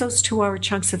 focus those 2-hour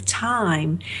chunks of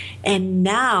time, and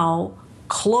now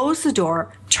close the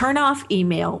door, turn off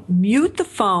email, mute the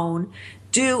phone,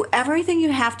 do everything you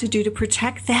have to do to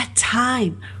protect that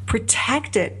time.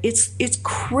 Protect it. It's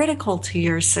critical to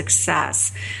your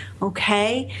success.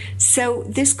 Okay? So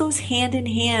this goes hand in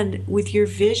hand with your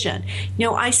vision.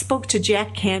 I spoke to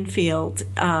Jack Canfield,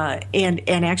 and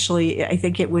actually I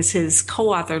think it was his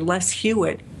co-author, Les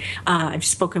Hewitt. I've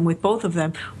spoken with both of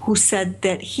them, who said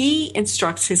that he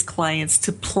instructs his clients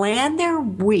to plan their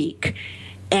week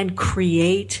and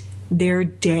create their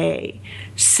day.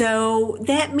 So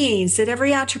that means that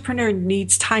every entrepreneur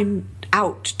needs time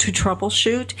out to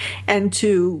troubleshoot and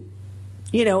to,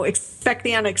 expect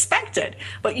the unexpected.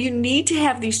 But you need to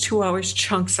have these 2 hours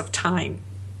chunks of time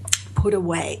put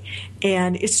away.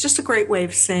 And it's just a great way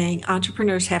of saying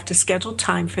entrepreneurs have to schedule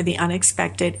time for the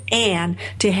unexpected and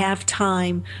to have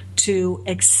time to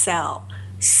excel.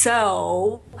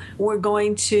 So we're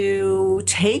going to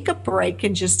take a break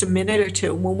in just a minute or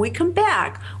two. When we come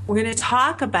back, we're going to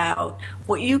talk about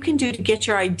what you can do to get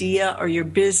your idea or your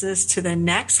business to the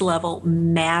next level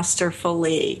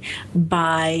masterfully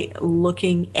by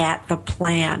looking at the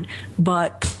plan.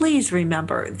 But please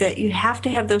remember that you have to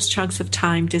have those chunks of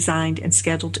time designed and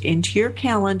scheduled into your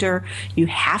calendar. You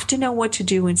have to know what to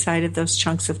do inside of those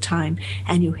chunks of time,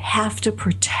 and you have to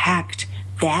protect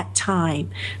that time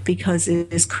because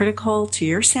it is critical to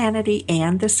your sanity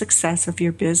and the success of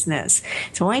your business.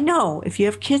 So I know if you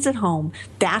have kids at home,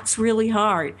 that's really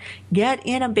hard. Get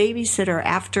in a babysitter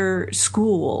after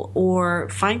school or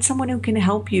find someone who can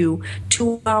help you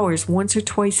 2 hours once or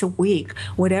twice a week.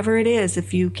 Whatever it is,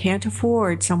 if you can't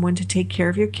afford someone to take care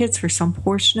of your kids for some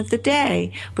portion of the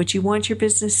day, but you want your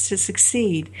business to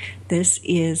succeed, this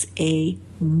is a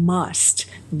must.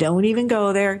 Don't even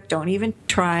go there. Don't even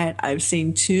try it. I've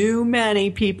seen too many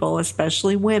people,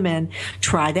 especially women,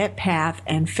 try that path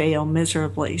and fail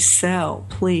miserably. So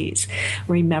please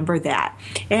remember that.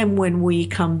 And when we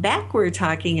come back, we're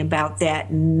talking about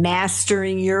that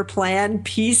mastering your plan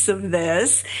piece of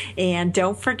this. And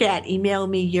don't forget, email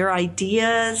me your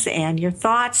ideas and your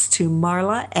thoughts to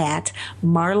Marla at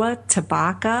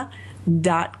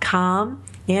marlatabaka.com.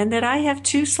 And that I have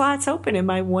 2 slots open in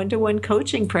my one-to-one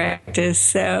coaching practice.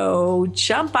 So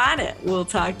jump on it. We'll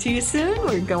talk to you soon.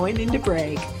 We're going into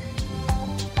break.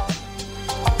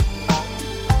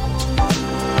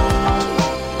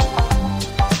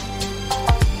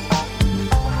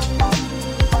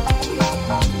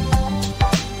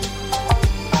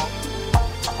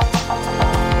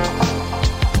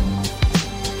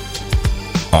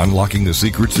 Unlocking the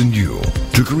secrets in you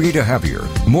to create a happier,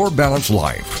 more balanced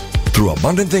life through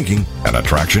abundant thinking and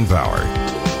attraction power.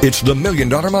 It's the $1 Million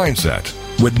Mindset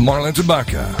with Marla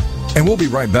Tabaka. And we'll be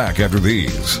right back after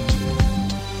these.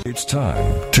 It's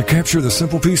time to capture the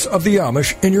simple piece of the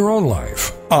Amish in your own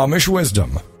life. Amish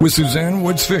Wisdom with Suzanne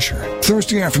Woods Fisher.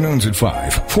 Thursday afternoons at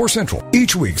 5, 4 Central.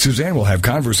 Each week, Suzanne will have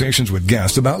conversations with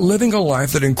guests about living a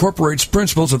life that incorporates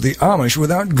principles of the Amish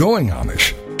without going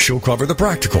Amish. She'll cover the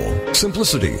practical,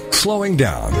 simplicity, slowing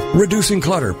down, reducing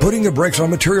clutter, putting the brakes on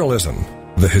materialism.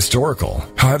 The historical,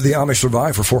 how have the Amish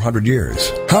survived for 400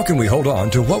 years? How can we hold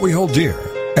on to what we hold dear?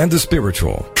 And the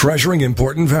spiritual, treasuring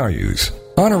important values,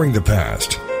 honoring the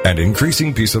past, and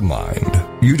increasing peace of mind.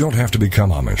 You don't have to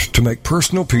become Amish to make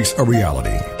personal peace a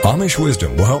reality. Amish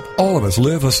Wisdom will help all of us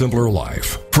live a simpler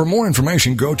life. For more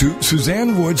information, go to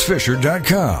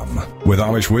SuzanneWoodsFisher.com. With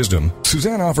Amish Wisdom,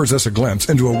 Suzanne offers us a glimpse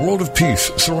into a world of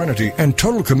peace, serenity, and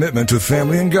total commitment to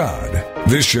family and God.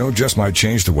 This show just might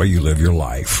change the way you live your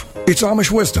life. It's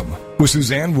Amish Wisdom with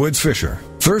Suzanne Woods Fisher.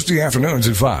 Thursday afternoons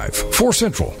at 5, 4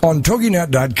 Central on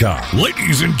TogiNet.com.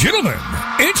 Ladies and gentlemen,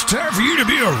 it's time for you to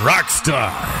be a rock star.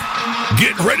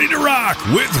 Get ready to rock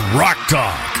with Rock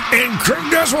Talk and Craig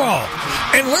Deswald,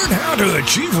 and learn how to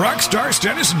achieve rock star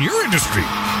status in your industry.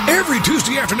 Every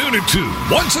Tuesday afternoon at 2,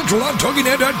 1 Central on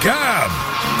TogiNet.com.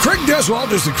 Craig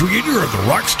Deswald is the creator of the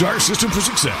Rockstar System for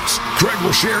Success. Craig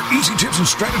will share easy tips and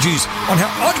strategies on how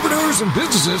entrepreneurs and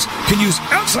businesses can use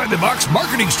outside-the-box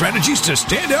marketing strategies to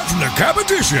stand out from their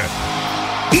competition.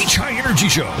 Each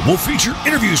high-energy show will feature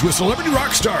interviews with celebrity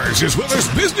rock stars as well as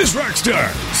business rock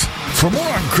stars. For more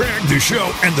on Craig, the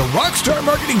show, and the Rockstar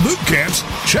Marketing Boot Camps,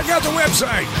 check out the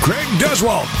website,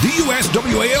 CraigDeswalt,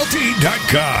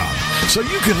 DUSWALT.com, so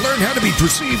you can learn how to be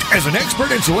perceived as an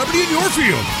expert and celebrity in your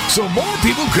field, so more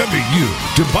people come to you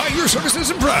to buy your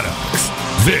services and products.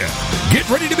 Then, get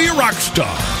ready to be a rock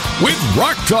star with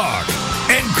Rock Talk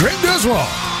and Craig Deswald.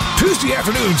 Tuesday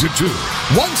afternoons at 2,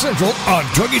 1 Central on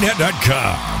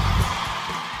TogiNet.com.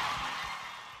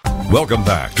 Welcome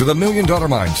back to the $1 Million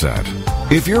Mindset.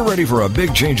 If you're ready for a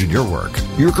big change in your work,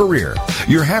 your career,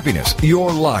 your happiness,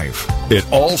 your life, it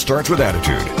all starts with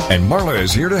attitude, and Marla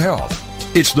is here to help.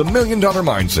 It's the $1 Million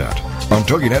Mindset on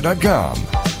TogiNet.com.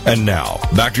 And now,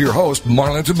 back to your host,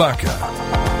 Marla Tabaka.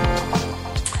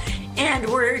 And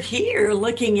we're here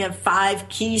looking at 5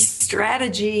 key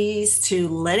strategies to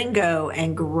letting go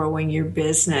and growing your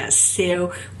business.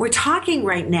 So we're talking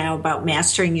right now about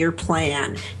mastering your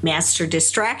plan, master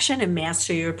distraction and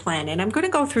master your plan. And I'm going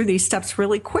to go through these steps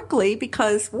really quickly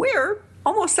because we're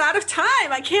almost out of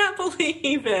time. I can't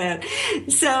believe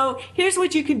it. So here's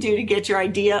what you can do to get your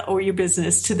idea or your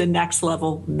business to the next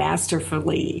level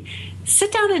masterfully.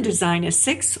 Sit down and design a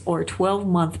 6 or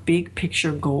 12-month big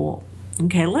picture goal.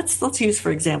 Okay, let's use,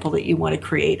 for example, that you want to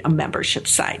create a membership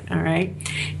site, all right?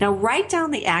 Now, write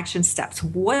down the action steps.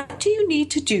 What do you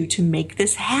need to do to make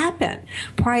this happen?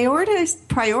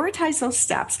 Prioritize those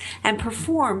steps and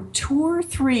perform 2 or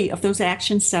 3 of those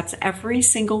action steps every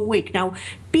single week. Now,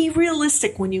 be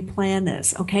realistic when you plan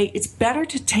this, okay? It's better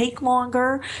to take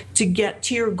longer to get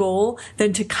to your goal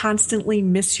than to constantly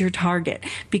miss your target,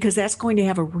 because that's going to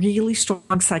have a really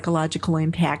strong psychological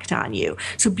impact on you.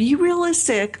 So be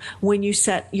realistic when you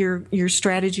set your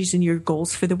strategies and your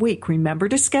goals for the week. Remember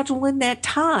to schedule in that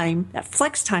time, that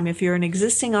flex time. If you're an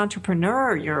existing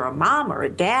entrepreneur, or you're a mom or a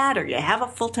dad, or you have a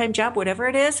full-time job, whatever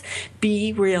it is,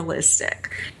 be realistic.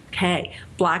 Okay,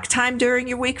 block time during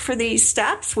your week for these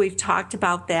steps. We've talked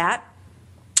about that.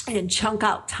 And chunk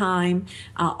out time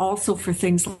also for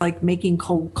things like making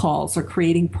cold calls or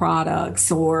creating products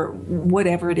or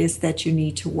whatever it is that you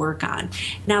need to work on.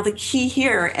 Now, the key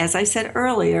here, as I said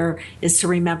earlier, is to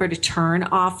remember to turn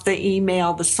off the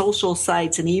email, the social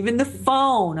sites, and even the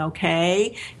phone,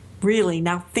 okay? Really,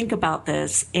 now think about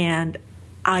this. And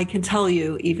I can tell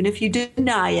you, even if you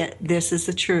deny it, this is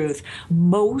the truth.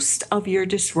 Most of your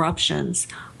disruptions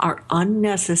are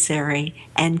unnecessary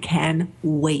and can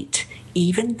wait,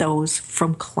 even those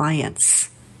from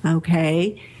clients,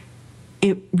 okay?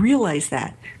 Realize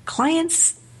that.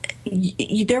 Clients,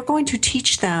 they're going to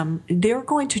teach them, they're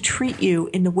going to treat you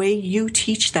in the way you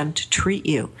teach them to treat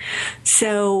you.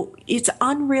 So it's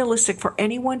unrealistic for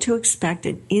anyone to expect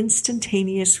an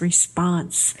instantaneous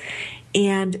response.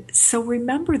 And so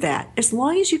remember that. As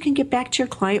long as you can get back to your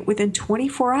client within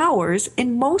 24 hours,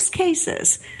 in most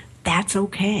cases, that's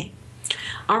okay.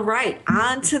 All right,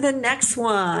 on to the next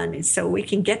one so we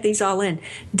can get these all in.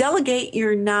 Delegate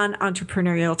your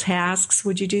non-entrepreneurial tasks.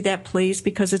 Would you do that, please?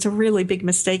 Because it's a really big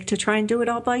mistake to try and do it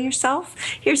all by yourself.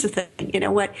 Here's the thing. You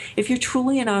know what? If you're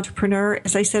truly an entrepreneur,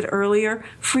 as I said earlier,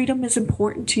 freedom is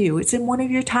important to you. It's in one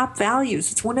of your top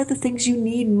values. It's one of the things you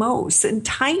need most. And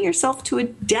tying yourself to a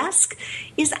desk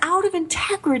is out of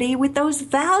integrity with those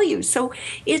values. So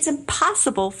it's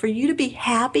impossible for you to be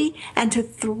happy and to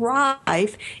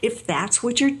thrive if that's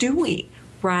what you're doing,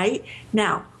 right?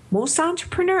 Now, most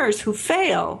entrepreneurs who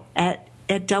fail at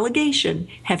delegation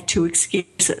have 2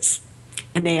 excuses,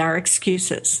 and they are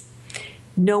excuses.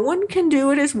 No one can do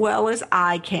it as well as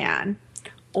I can,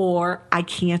 or I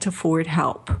can't afford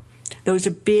help. Those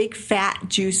are big, fat,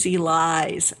 juicy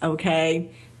lies, okay?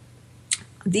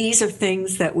 These are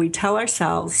things that we tell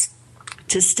ourselves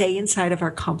to stay inside of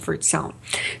our comfort zone.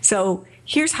 So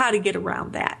here's how to get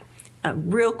around that. A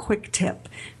real quick tip.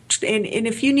 And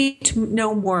if you need to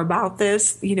know more about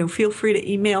this, feel free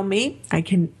to email me. I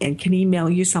can email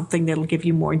you something that'll give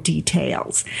you more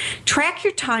details. Track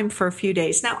your time for a few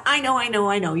days. Now, I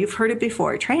know. You've heard it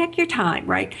before. Track your time,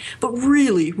 right? But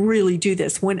really, really do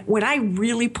this. When I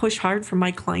really push hard for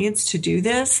my clients to do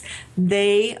this,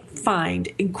 they find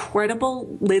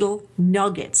incredible little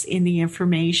nuggets in the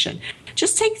information.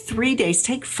 Just take 3 days,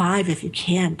 take 5 if you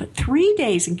can, but 3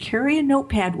 days, and carry a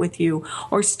notepad with you,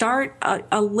 or start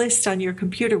a list on your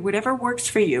computer, whatever works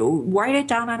for you. Write it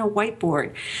down on a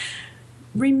whiteboard.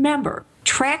 Remember,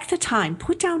 track the time,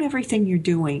 put down everything you're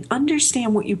doing,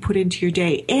 understand what you put into your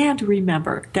day, and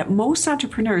remember that most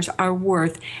entrepreneurs are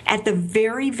worth, at the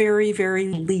very, very, very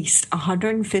least,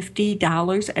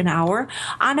 $150 an hour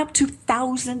on up to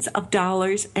thousands of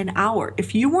dollars an hour.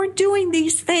 If you weren't doing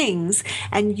these things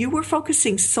and you were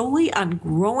focusing solely on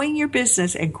growing your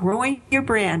business and growing your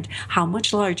brand, how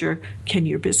much larger can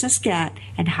your business get,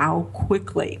 and how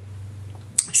quickly?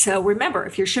 So remember,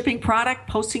 if you're shipping product,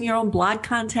 posting your own blog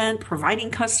content,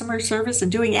 providing customer service,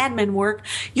 and doing admin work,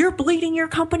 you're bleeding your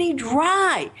company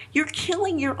dry. You're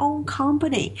killing your own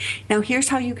company. Now, here's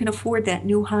how you can afford that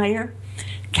new hire.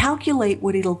 Calculate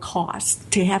what it'll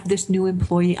cost to have this new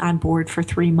employee on board for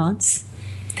 3 months.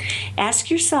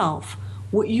 Ask yourself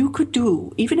what you could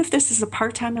do, even if this is a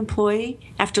part-time employee,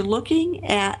 after looking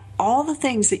at all the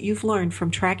things that you've learned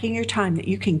from tracking your time that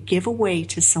you can give away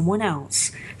to someone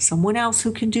else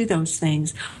who can do those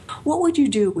things. What would you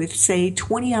do with, say,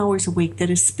 20 hours a week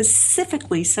that is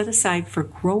specifically set aside for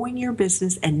growing your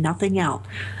business and nothing else?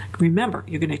 Remember,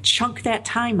 you're going to chunk that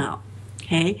time out.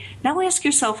 Okay. Now ask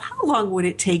yourself, how long would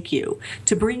it take you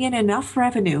to bring in enough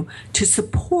revenue to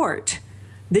support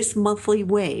this monthly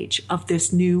wage of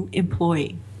this new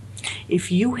employee?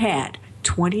 If you had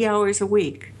 20 hours a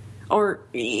week, or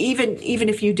even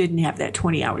if you didn't have that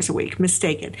 20 hours a week,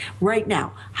 mistaken, right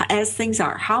now, as things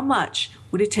are, how much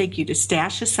would it take you to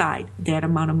stash aside that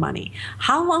amount of money?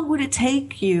 How long would it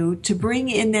take you to bring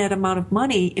in that amount of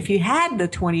money if you had the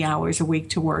 20 hours a week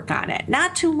to work on it?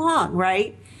 Not too long,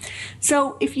 right?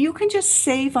 So if you can just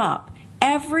save up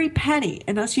every penny,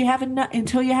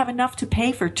 until you have enough to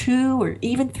pay for 2 or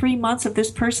even 3 months of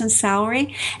this person's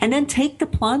salary, and then take the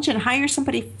plunge and hire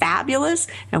somebody fabulous.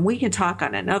 And we can talk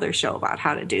on another show about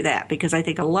how to do that, because I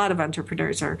think a lot of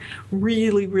entrepreneurs are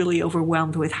really, really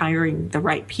overwhelmed with hiring the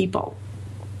right people.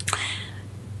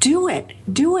 Do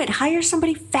it. Hire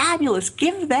somebody fabulous.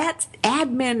 Give that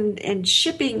admin and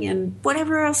shipping and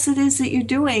whatever else it is that you're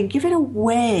doing, give it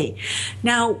away.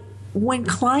 Now, when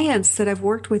clients that I've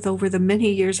worked with over the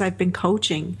many years I've been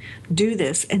coaching do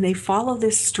this, and they follow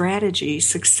this strategy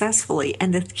successfully,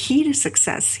 and the key to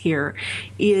success here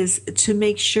is to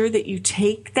make sure that you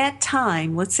take that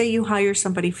time. Let's say you hire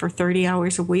somebody for 30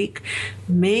 hours a week.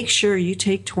 Make sure you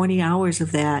take 20 hours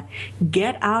of that.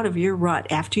 Get out of your rut.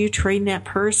 After you train that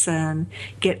person,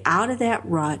 get out of that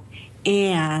rut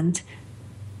and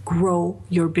grow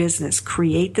your business.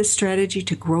 Create the strategy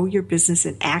to grow your business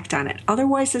and act on it.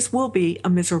 Otherwise, this will be a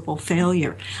miserable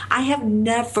failure. I have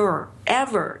never,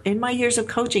 ever in my years of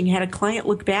coaching had a client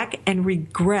look back and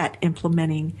regret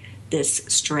implementing this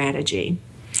strategy.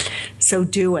 So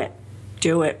do it.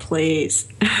 Do it, please.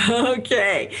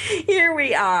 Okay, here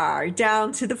we are,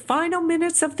 down to the final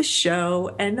minutes of the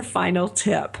show and the final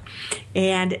tip.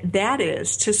 And that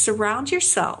is to surround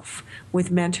yourself with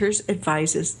mentors,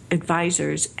 advisors,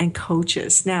 and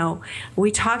coaches. Now, we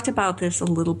talked about this a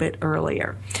little bit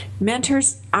earlier.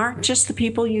 Mentors aren't just the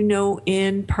people you know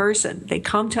in person. They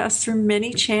come to us through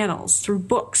many channels, through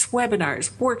books,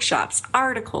 webinars, workshops,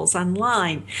 articles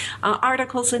online,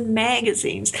 articles in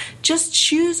magazines. Just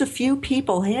choose a few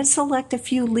people, hand select a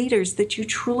few leaders that you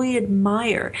truly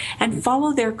admire, and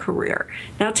follow their career.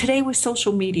 Now, today with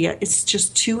social media, it's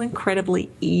just too incredibly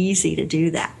easy to do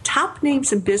that. Top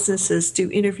names in businesses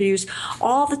do interviews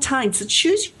all the time. So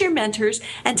choose your mentors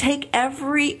and take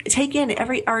in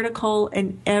every article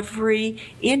and every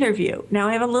interview. Now,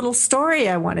 I have a little story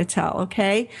I want to tell,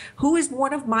 okay? Who is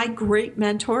one of my great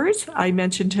mentors? I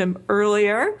mentioned him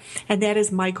earlier, and that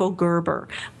is Michael Gerber.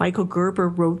 Michael Gerber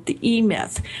wrote the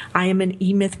E-Myth. I am an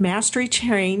E-Myth mastery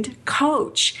trained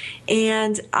coach,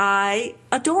 and I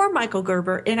adore Michael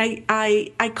Gerber, and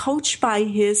I coach by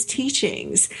his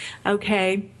teachings,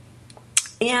 okay?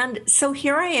 And so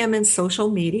here I am in social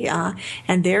media,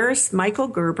 and there's Michael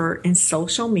Gerber in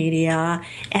social media,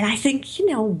 and I think, you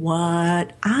know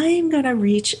what, I'm going to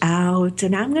reach out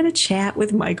and I'm going to chat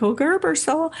with Michael Gerber.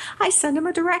 So I send him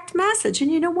a direct message,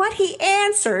 and you know what? He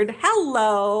answered,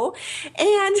 hello.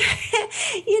 And,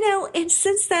 and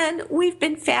since then we've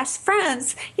been fast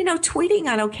friends, tweeting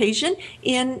on occasion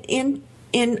in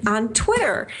on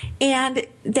Twitter. And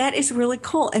that is really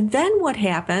cool. And then what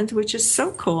happened, which is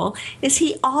so cool, is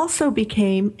he also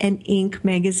became an Inc.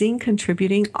 magazine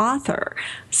contributing author.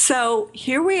 So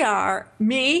here we are,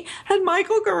 me and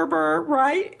Michael Gerber,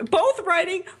 right? Both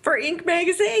writing for Inc.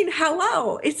 magazine.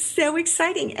 Hello. It's so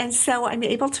exciting. And so I'm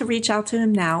able to reach out to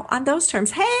him now on those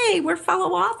terms. Hey, we're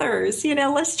fellow authors.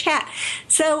 Let's chat.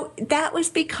 So that was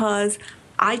because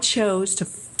I chose to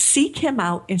seek him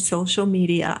out in social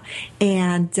media.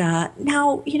 And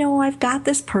now, I've got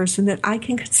this person that I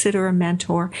can consider a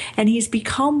mentor, and he's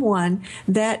become one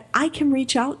that I can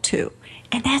reach out to.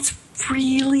 And that's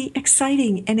really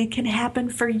exciting, and it can happen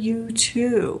for you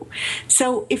too.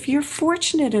 So if you're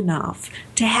fortunate enough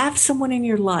to have someone in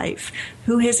your life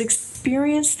who has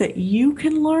experience that you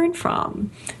can learn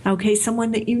from, okay,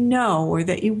 someone that you know or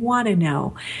that you want to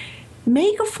know,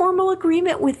 make a formal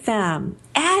agreement with them.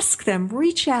 Ask them,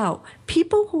 reach out.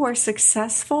 People who are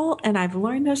successful, and I've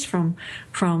learned this from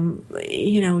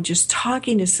just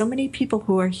talking to so many people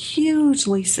who are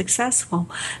hugely successful,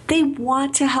 they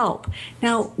want to help.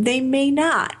 Now, they may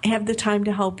not have the time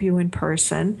to help you in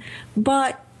person,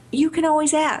 but you can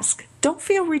always ask. Don't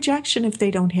feel rejection if they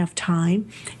don't have time.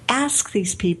 Ask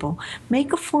these people.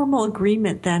 Make a formal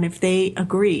agreement then if they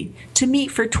agree to meet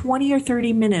for 20 or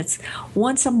 30 minutes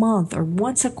once a month or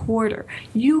once a quarter.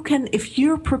 You can, if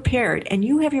you're prepared and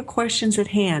you have your questions at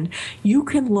hand, you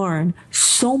can learn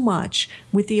so much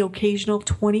with the occasional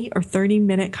 20 or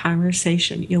 30-minute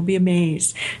conversation. You'll be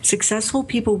amazed. Successful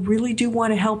people really do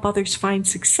want to help others find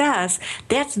success.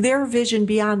 That's their vision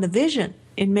beyond the vision.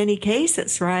 In many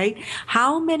cases, right?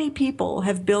 How many people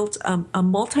have built a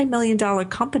multi-million-dollar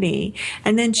company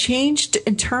and then changed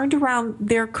and turned around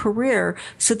their career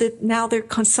so that now they're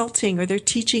consulting or they're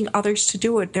teaching others to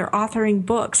do it. They're authoring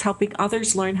books, helping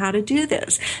others learn how to do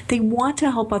this. They want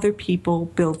to help other people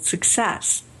build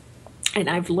success. And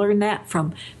I've learned that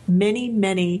from many,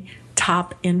 many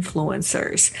top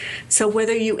influencers. So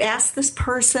whether you ask this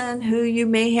person who you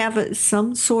may have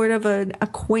some sort of an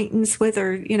acquaintance with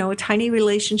or, a tiny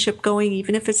relationship going,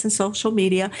 even if it's in social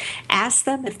media, ask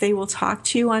them if they will talk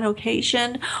to you on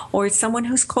occasion, or someone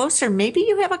who's closer. Maybe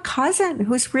you have a cousin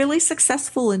who's really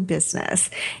successful in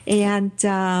business and,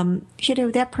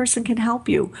 that person can help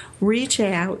you. Reach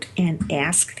out and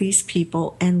ask these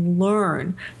people and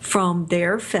learn from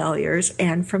their failures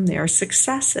and from their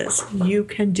successes. You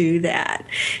can do that.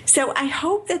 So I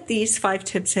hope that these 5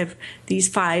 tips these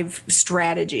 5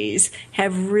 strategies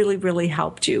have really, really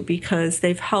helped you, because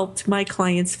they've helped my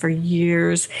clients for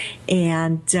years,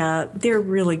 and they're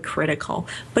really critical.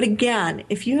 But again,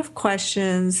 if you have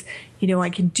questions,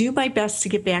 I can do my best to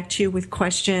get back to you with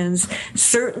questions.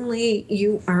 Certainly,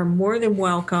 you are more than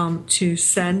welcome to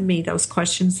send me those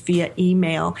questions via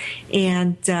email.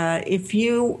 And if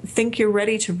you think you're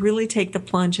ready to really take the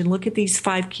plunge and look at these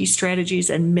 5 key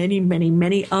strategies and many, many,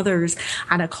 many others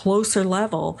on a closer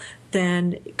level,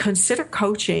 then consider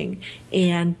coaching,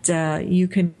 and you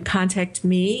can contact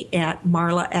me at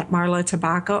Marla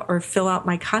Tabaka, or fill out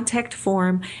my contact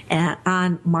form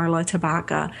on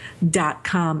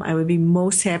marlatabaka.com. I would be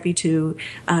most happy to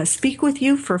speak with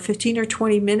you for 15 or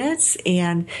 20 minutes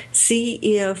and see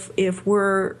if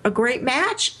we're a great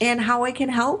match and how I can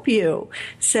help you.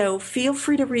 So feel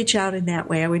free to reach out in that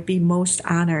way. I would be most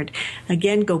honored.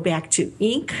 Again, go back to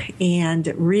Inc. and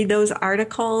read those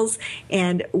articles,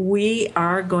 and we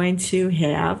are going to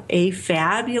have a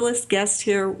fabulous guest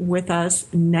here with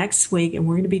us next week, and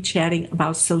we're going to be chatting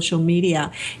about social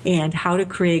media and how to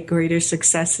create greater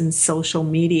success in social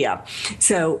media.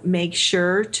 So make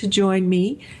sure to join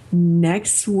me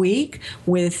next week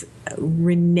with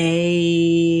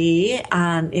Renee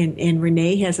and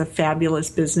Renee has a fabulous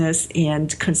business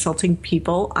and consulting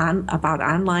people about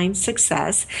online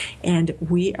success, and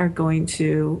we are going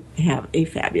to have a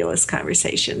fabulous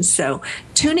conversation. So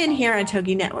tune in here on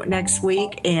Togi Network next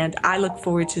week, and I look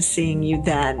forward to seeing you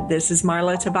then. This is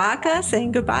Marla Tabaka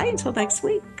saying goodbye until next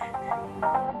week.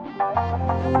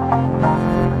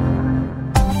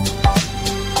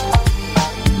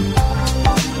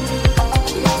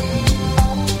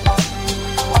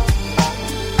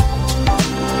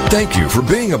 Thank you for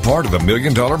being a part of the $1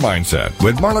 Million Mindset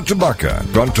with Marla Tabaka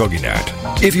on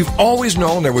TogiNet. If you've always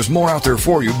known there was more out there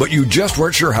for you, but you just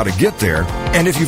weren't sure how to get there, and if you